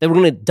 That we're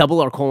going to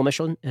double our coal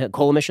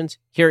emissions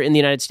here in the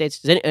United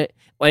States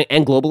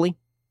and globally?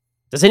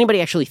 Does anybody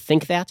actually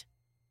think that?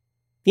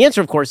 The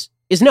answer, of course,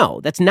 is no.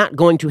 That's not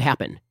going to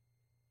happen.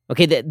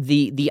 Okay,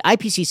 the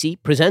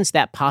IPCC presents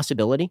that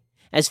possibility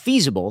as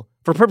feasible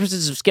for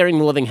purposes of scaring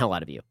the living hell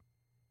out of you.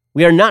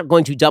 We are not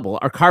going to double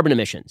our carbon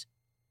emissions.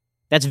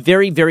 That's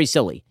very, very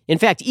silly. In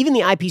fact, even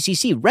the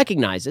IPCC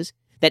recognizes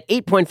that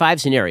 8.5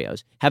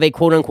 scenarios have a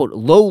quote-unquote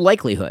low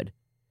likelihood,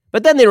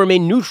 but then they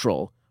remain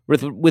neutral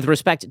with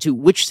respect to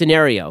which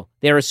scenario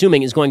they are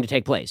assuming is going to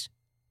take place.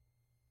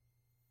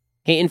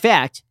 Okay, in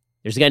fact,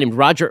 there's a guy named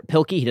Roger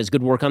Pilkey. He does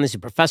good work on this. He's a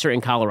professor in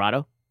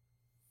Colorado.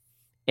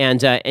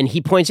 And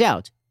he points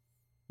out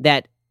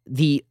that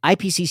the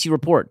IPCC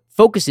report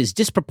focuses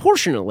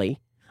disproportionately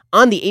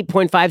on the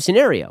 8.5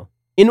 scenario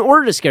in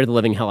order to scare the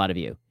living hell out of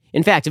you.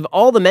 In fact, of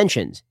all the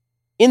mentions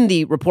in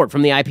the report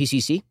from the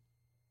IPCC,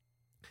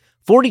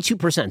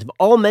 42% of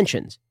all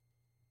mentions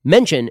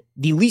mention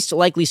the least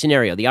likely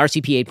scenario, the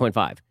RCP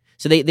 8.5.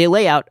 So they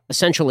lay out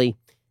essentially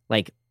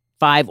like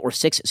 5 or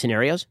 6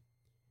 scenarios.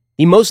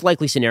 The most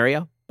likely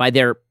scenario, by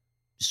their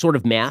sort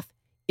of math,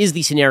 is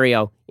the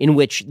scenario in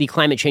which the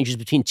climate changes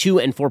between 2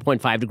 and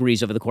 4.5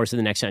 degrees over the course of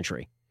the next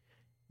century.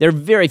 There are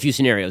very few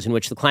scenarios in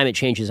which the climate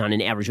changes on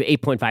an average of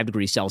 8.5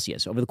 degrees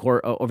Celsius over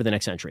the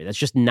next century. That's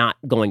just not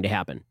going to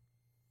happen.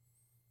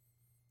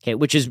 Okay,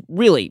 which is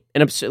really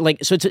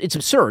it's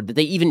absurd that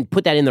they even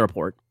put that in the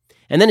report.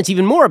 And then it's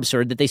even more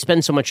absurd that they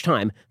spend so much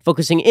time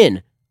focusing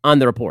in on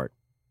the report.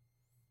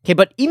 Okay,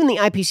 but even the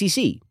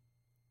IPCC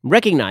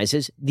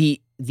recognizes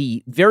the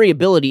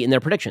variability in their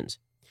predictions.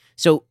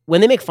 So when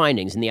they make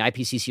findings in the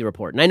IPCC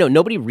report, and I know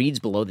nobody reads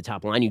below the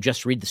top line, you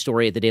just read the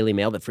story at the Daily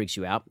Mail that freaks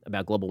you out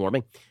about global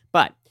warming.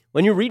 But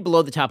when you read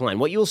below the top line,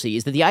 what you'll see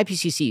is that the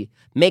IPCC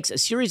makes a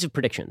series of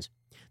predictions.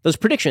 Those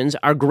predictions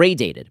are gray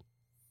dated,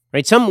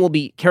 right? Some will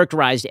be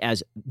characterized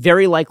as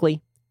very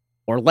likely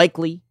or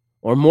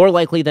more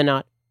likely than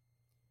not.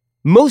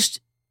 Most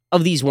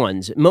of these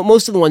ones,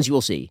 most of the ones you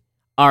will see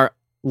are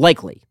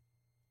likely,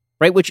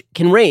 right? Which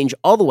can range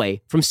all the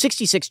way from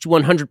 66 to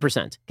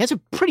 100%. That's a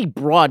pretty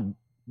broad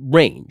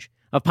range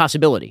of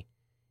possibility.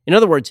 In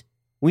other words,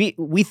 we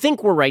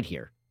think we're right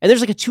here. And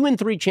there's like a 2 in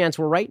 3 chance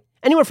we're right.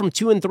 Anywhere from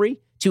 2 in 3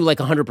 to like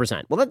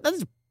 100%. Well,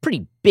 that's a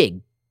pretty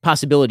big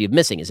possibility of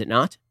missing, is it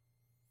not?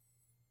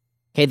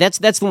 Okay, that's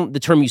the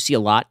term you see a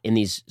lot in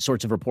these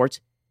sorts of reports,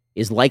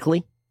 is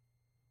likely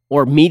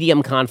or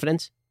medium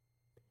confidence.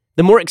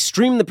 The more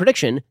extreme the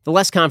prediction, the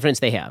less confidence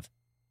they have.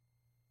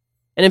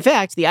 And in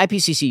fact, the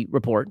IPCC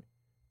report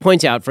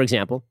points out, for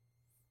example,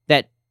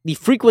 that the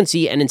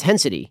frequency and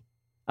intensity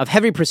of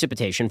heavy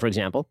precipitation, for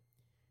example,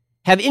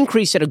 have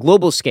increased at a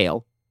global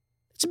scale.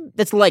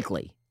 That's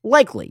likely.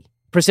 Likely.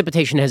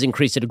 Precipitation has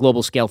increased at a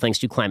global scale thanks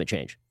to climate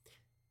change.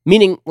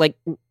 Meaning, like,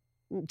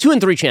 2 in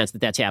 3 chance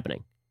that that's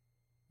happening.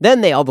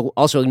 Then they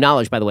also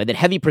acknowledge, by the way, that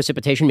heavy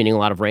precipitation, meaning a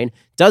lot of rain,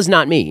 does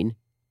not mean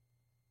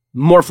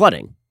more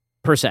flooding,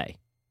 per se.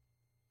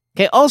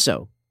 Okay,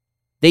 also,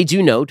 they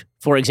do note,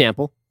 for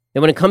example,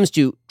 that when it comes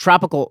to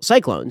tropical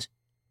cyclones,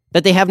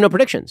 that they have no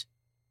predictions.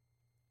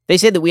 They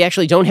say that we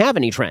actually don't have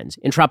any trends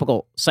in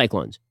tropical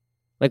cyclones.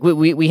 Like,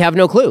 we have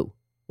no clue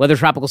whether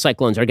tropical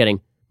cyclones are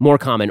getting more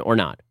common or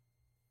not.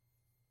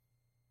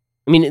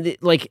 I mean,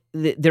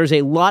 there's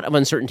a lot of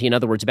uncertainty, in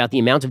other words, about the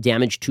amount of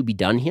damage to be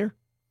done here.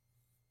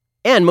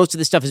 And most of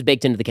this stuff is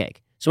baked into the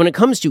cake. So when it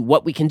comes to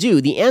what we can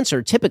do, the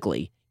answer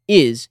typically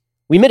is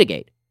we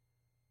mitigate.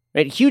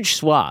 Right? Huge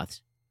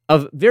swaths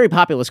of very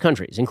populous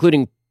countries,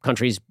 including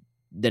countries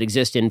that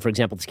exist in, for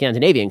example, the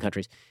Scandinavian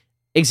countries,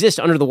 exist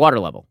under the water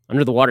level,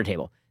 under the water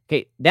table.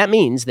 Okay, that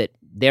means that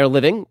they're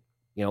living,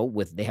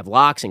 they have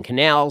locks and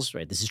canals,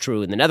 right? This is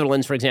true in the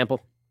Netherlands, for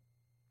example.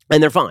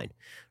 And they're fine,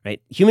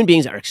 right? Human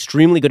beings are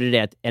extremely good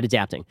at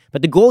adapting.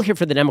 But the goal here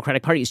for the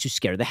Democratic Party is to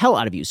scare the hell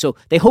out of you. So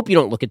they hope you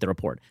don't look at the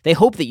report. They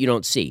hope that you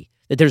don't see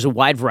that there's a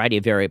wide variety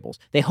of variables.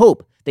 They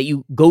hope that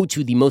you go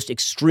to the most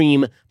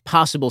extreme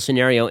possible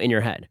scenario in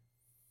your head.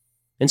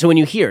 And so when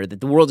you hear that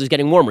the world is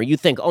getting warmer, you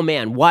think, oh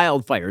man,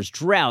 wildfires,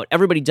 drought,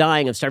 everybody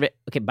dying of starvation.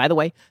 Okay, by the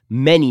way,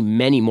 many,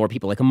 many more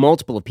people, like a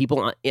multiple of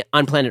people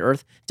on planet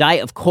Earth, die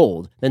of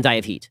cold than die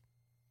of heat.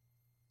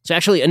 So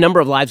actually, a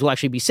number of lives will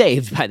actually be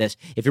saved by this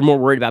if you're more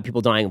worried about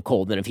people dying of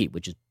cold than of heat,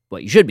 which is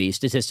what you should be,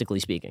 statistically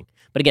speaking.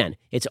 But again,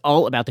 it's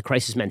all about the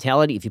crisis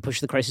mentality. If you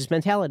push the crisis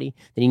mentality,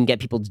 then you can get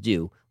people to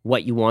do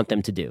what you want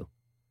them to do.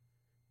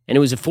 And it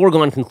was a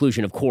foregone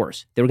conclusion, of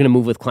course, they were going to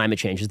move with climate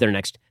change as their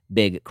next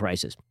big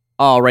crisis.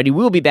 Alrighty,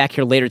 we'll be back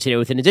here later today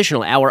with an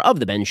additional hour of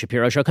The Ben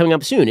Shapiro Show. Coming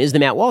up soon is The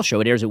Matt Walsh Show.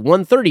 It airs at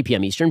 1:30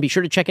 p.m. Eastern. Be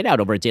sure to check it out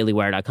over at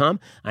dailywire.com.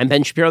 I'm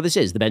Ben Shapiro. This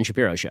is The Ben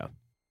Shapiro Show.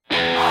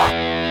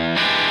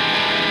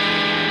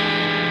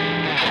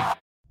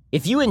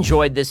 If you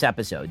enjoyed this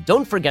episode,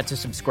 don't forget to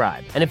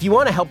subscribe. And if you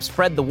want to help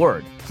spread the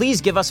word, please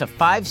give us a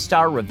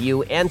 5-star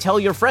review and tell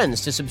your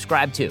friends to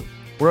subscribe too.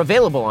 We're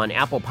available on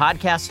Apple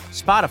Podcasts,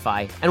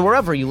 Spotify, and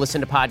wherever you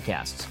listen to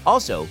podcasts.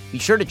 Also, be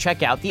sure to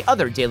check out the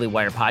other Daily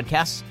Wire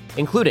podcasts,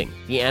 including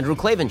The Andrew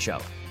Klavan Show,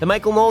 The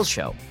Michael Knowles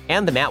Show,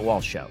 and The Matt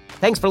Walsh Show.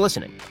 Thanks for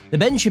listening. The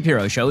Ben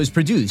Shapiro Show is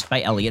produced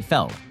by Elliot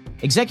Feld.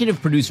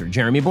 Executive producer,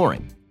 Jeremy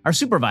Boring. Our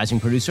supervising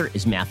producer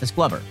is Mathis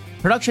Glover.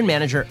 Production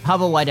manager,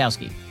 Pavel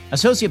Wydowski.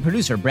 Associate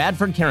producer,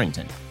 Bradford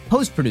Carrington.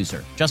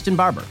 Post-producer, Justin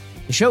Barber.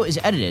 The show is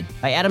edited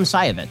by Adam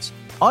Sayevitz.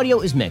 Audio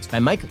is mixed by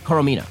Mike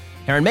Coromina.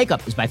 Hair and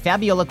makeup is by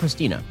Fabiola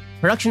Cristina.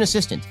 Production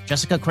assistant,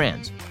 Jessica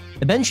Kranz.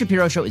 The Ben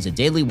Shapiro Show is a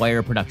Daily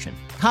Wire production.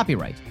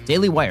 Copyright,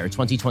 Daily Wire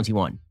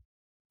 2021.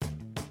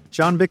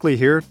 John Bickley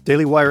here,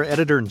 Daily Wire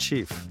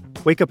Editor-in-Chief.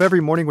 Wake up every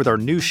morning with our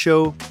new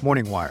show,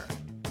 Morning Wire.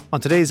 On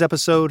today's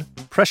episode,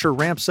 pressure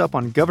ramps up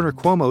on Governor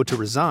Cuomo to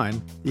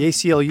resign, the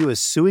ACLU is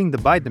suing the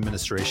Biden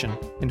administration,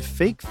 and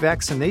fake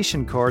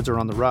vaccination cards are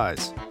on the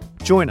rise.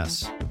 Join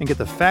us and get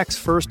the facts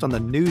first on the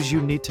news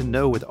you need to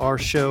know with our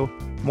show,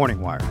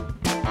 Morning Wire.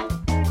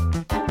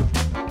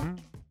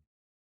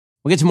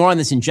 We'll get to more on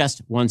this in just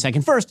 1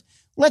 second. First,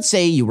 let's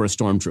say you were a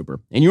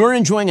stormtrooper and you were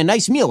enjoying a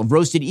nice meal of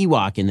roasted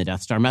Ewok in the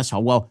Death Star mess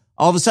hall. Well,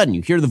 all of a sudden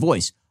you hear the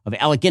voice of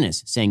Alec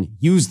Guinness saying,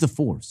 "Use the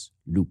Force,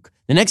 Luke."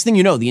 The next thing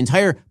you know, the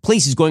entire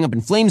place is going up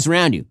in flames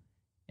around you.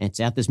 And it's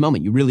at this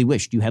moment you really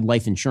wished you had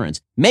life insurance.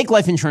 Make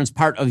life insurance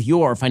part of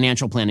your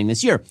financial planning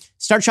this year.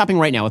 Start shopping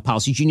right now with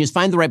Policy Genius.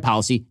 Find the right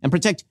policy and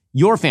protect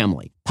your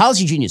family.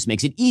 Policy Genius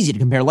makes it easy to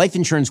compare life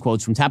insurance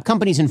quotes from top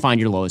companies and find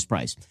your lowest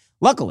price.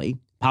 Luckily,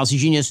 Policy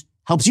Genius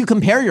helps you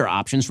compare your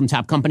options from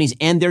top companies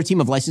and their team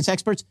of licensed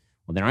experts.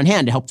 Well, they're on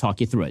hand to help talk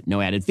you through it. No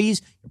added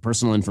fees. Your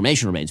personal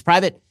information remains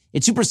private.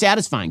 It's super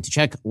satisfying to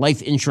check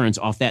life insurance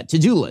off that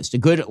to-do list. A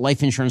good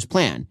life insurance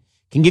plan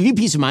can give you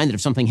peace of mind that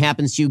if something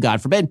happens to you,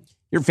 God forbid,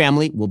 your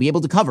family will be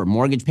able to cover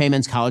mortgage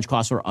payments, college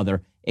costs, or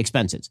other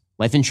expenses.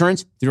 Life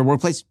insurance through your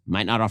workplace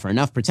might not offer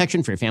enough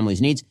protection for your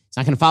family's needs. It's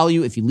not going to follow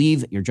you if you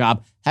leave your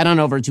job. Head on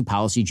over to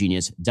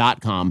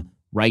PolicyGenius.com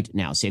right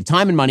now. Save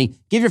time and money.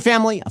 Give your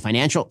family a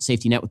financial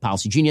safety net with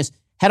Policy Genius.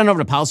 Head on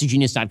over to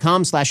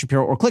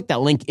PolicyGenius.com/Shapiro or click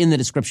that link in the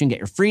description. Get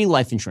your free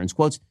life insurance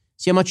quotes.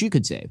 See how much you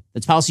could save.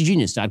 That's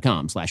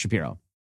PolicyGenius.com/Shapiro.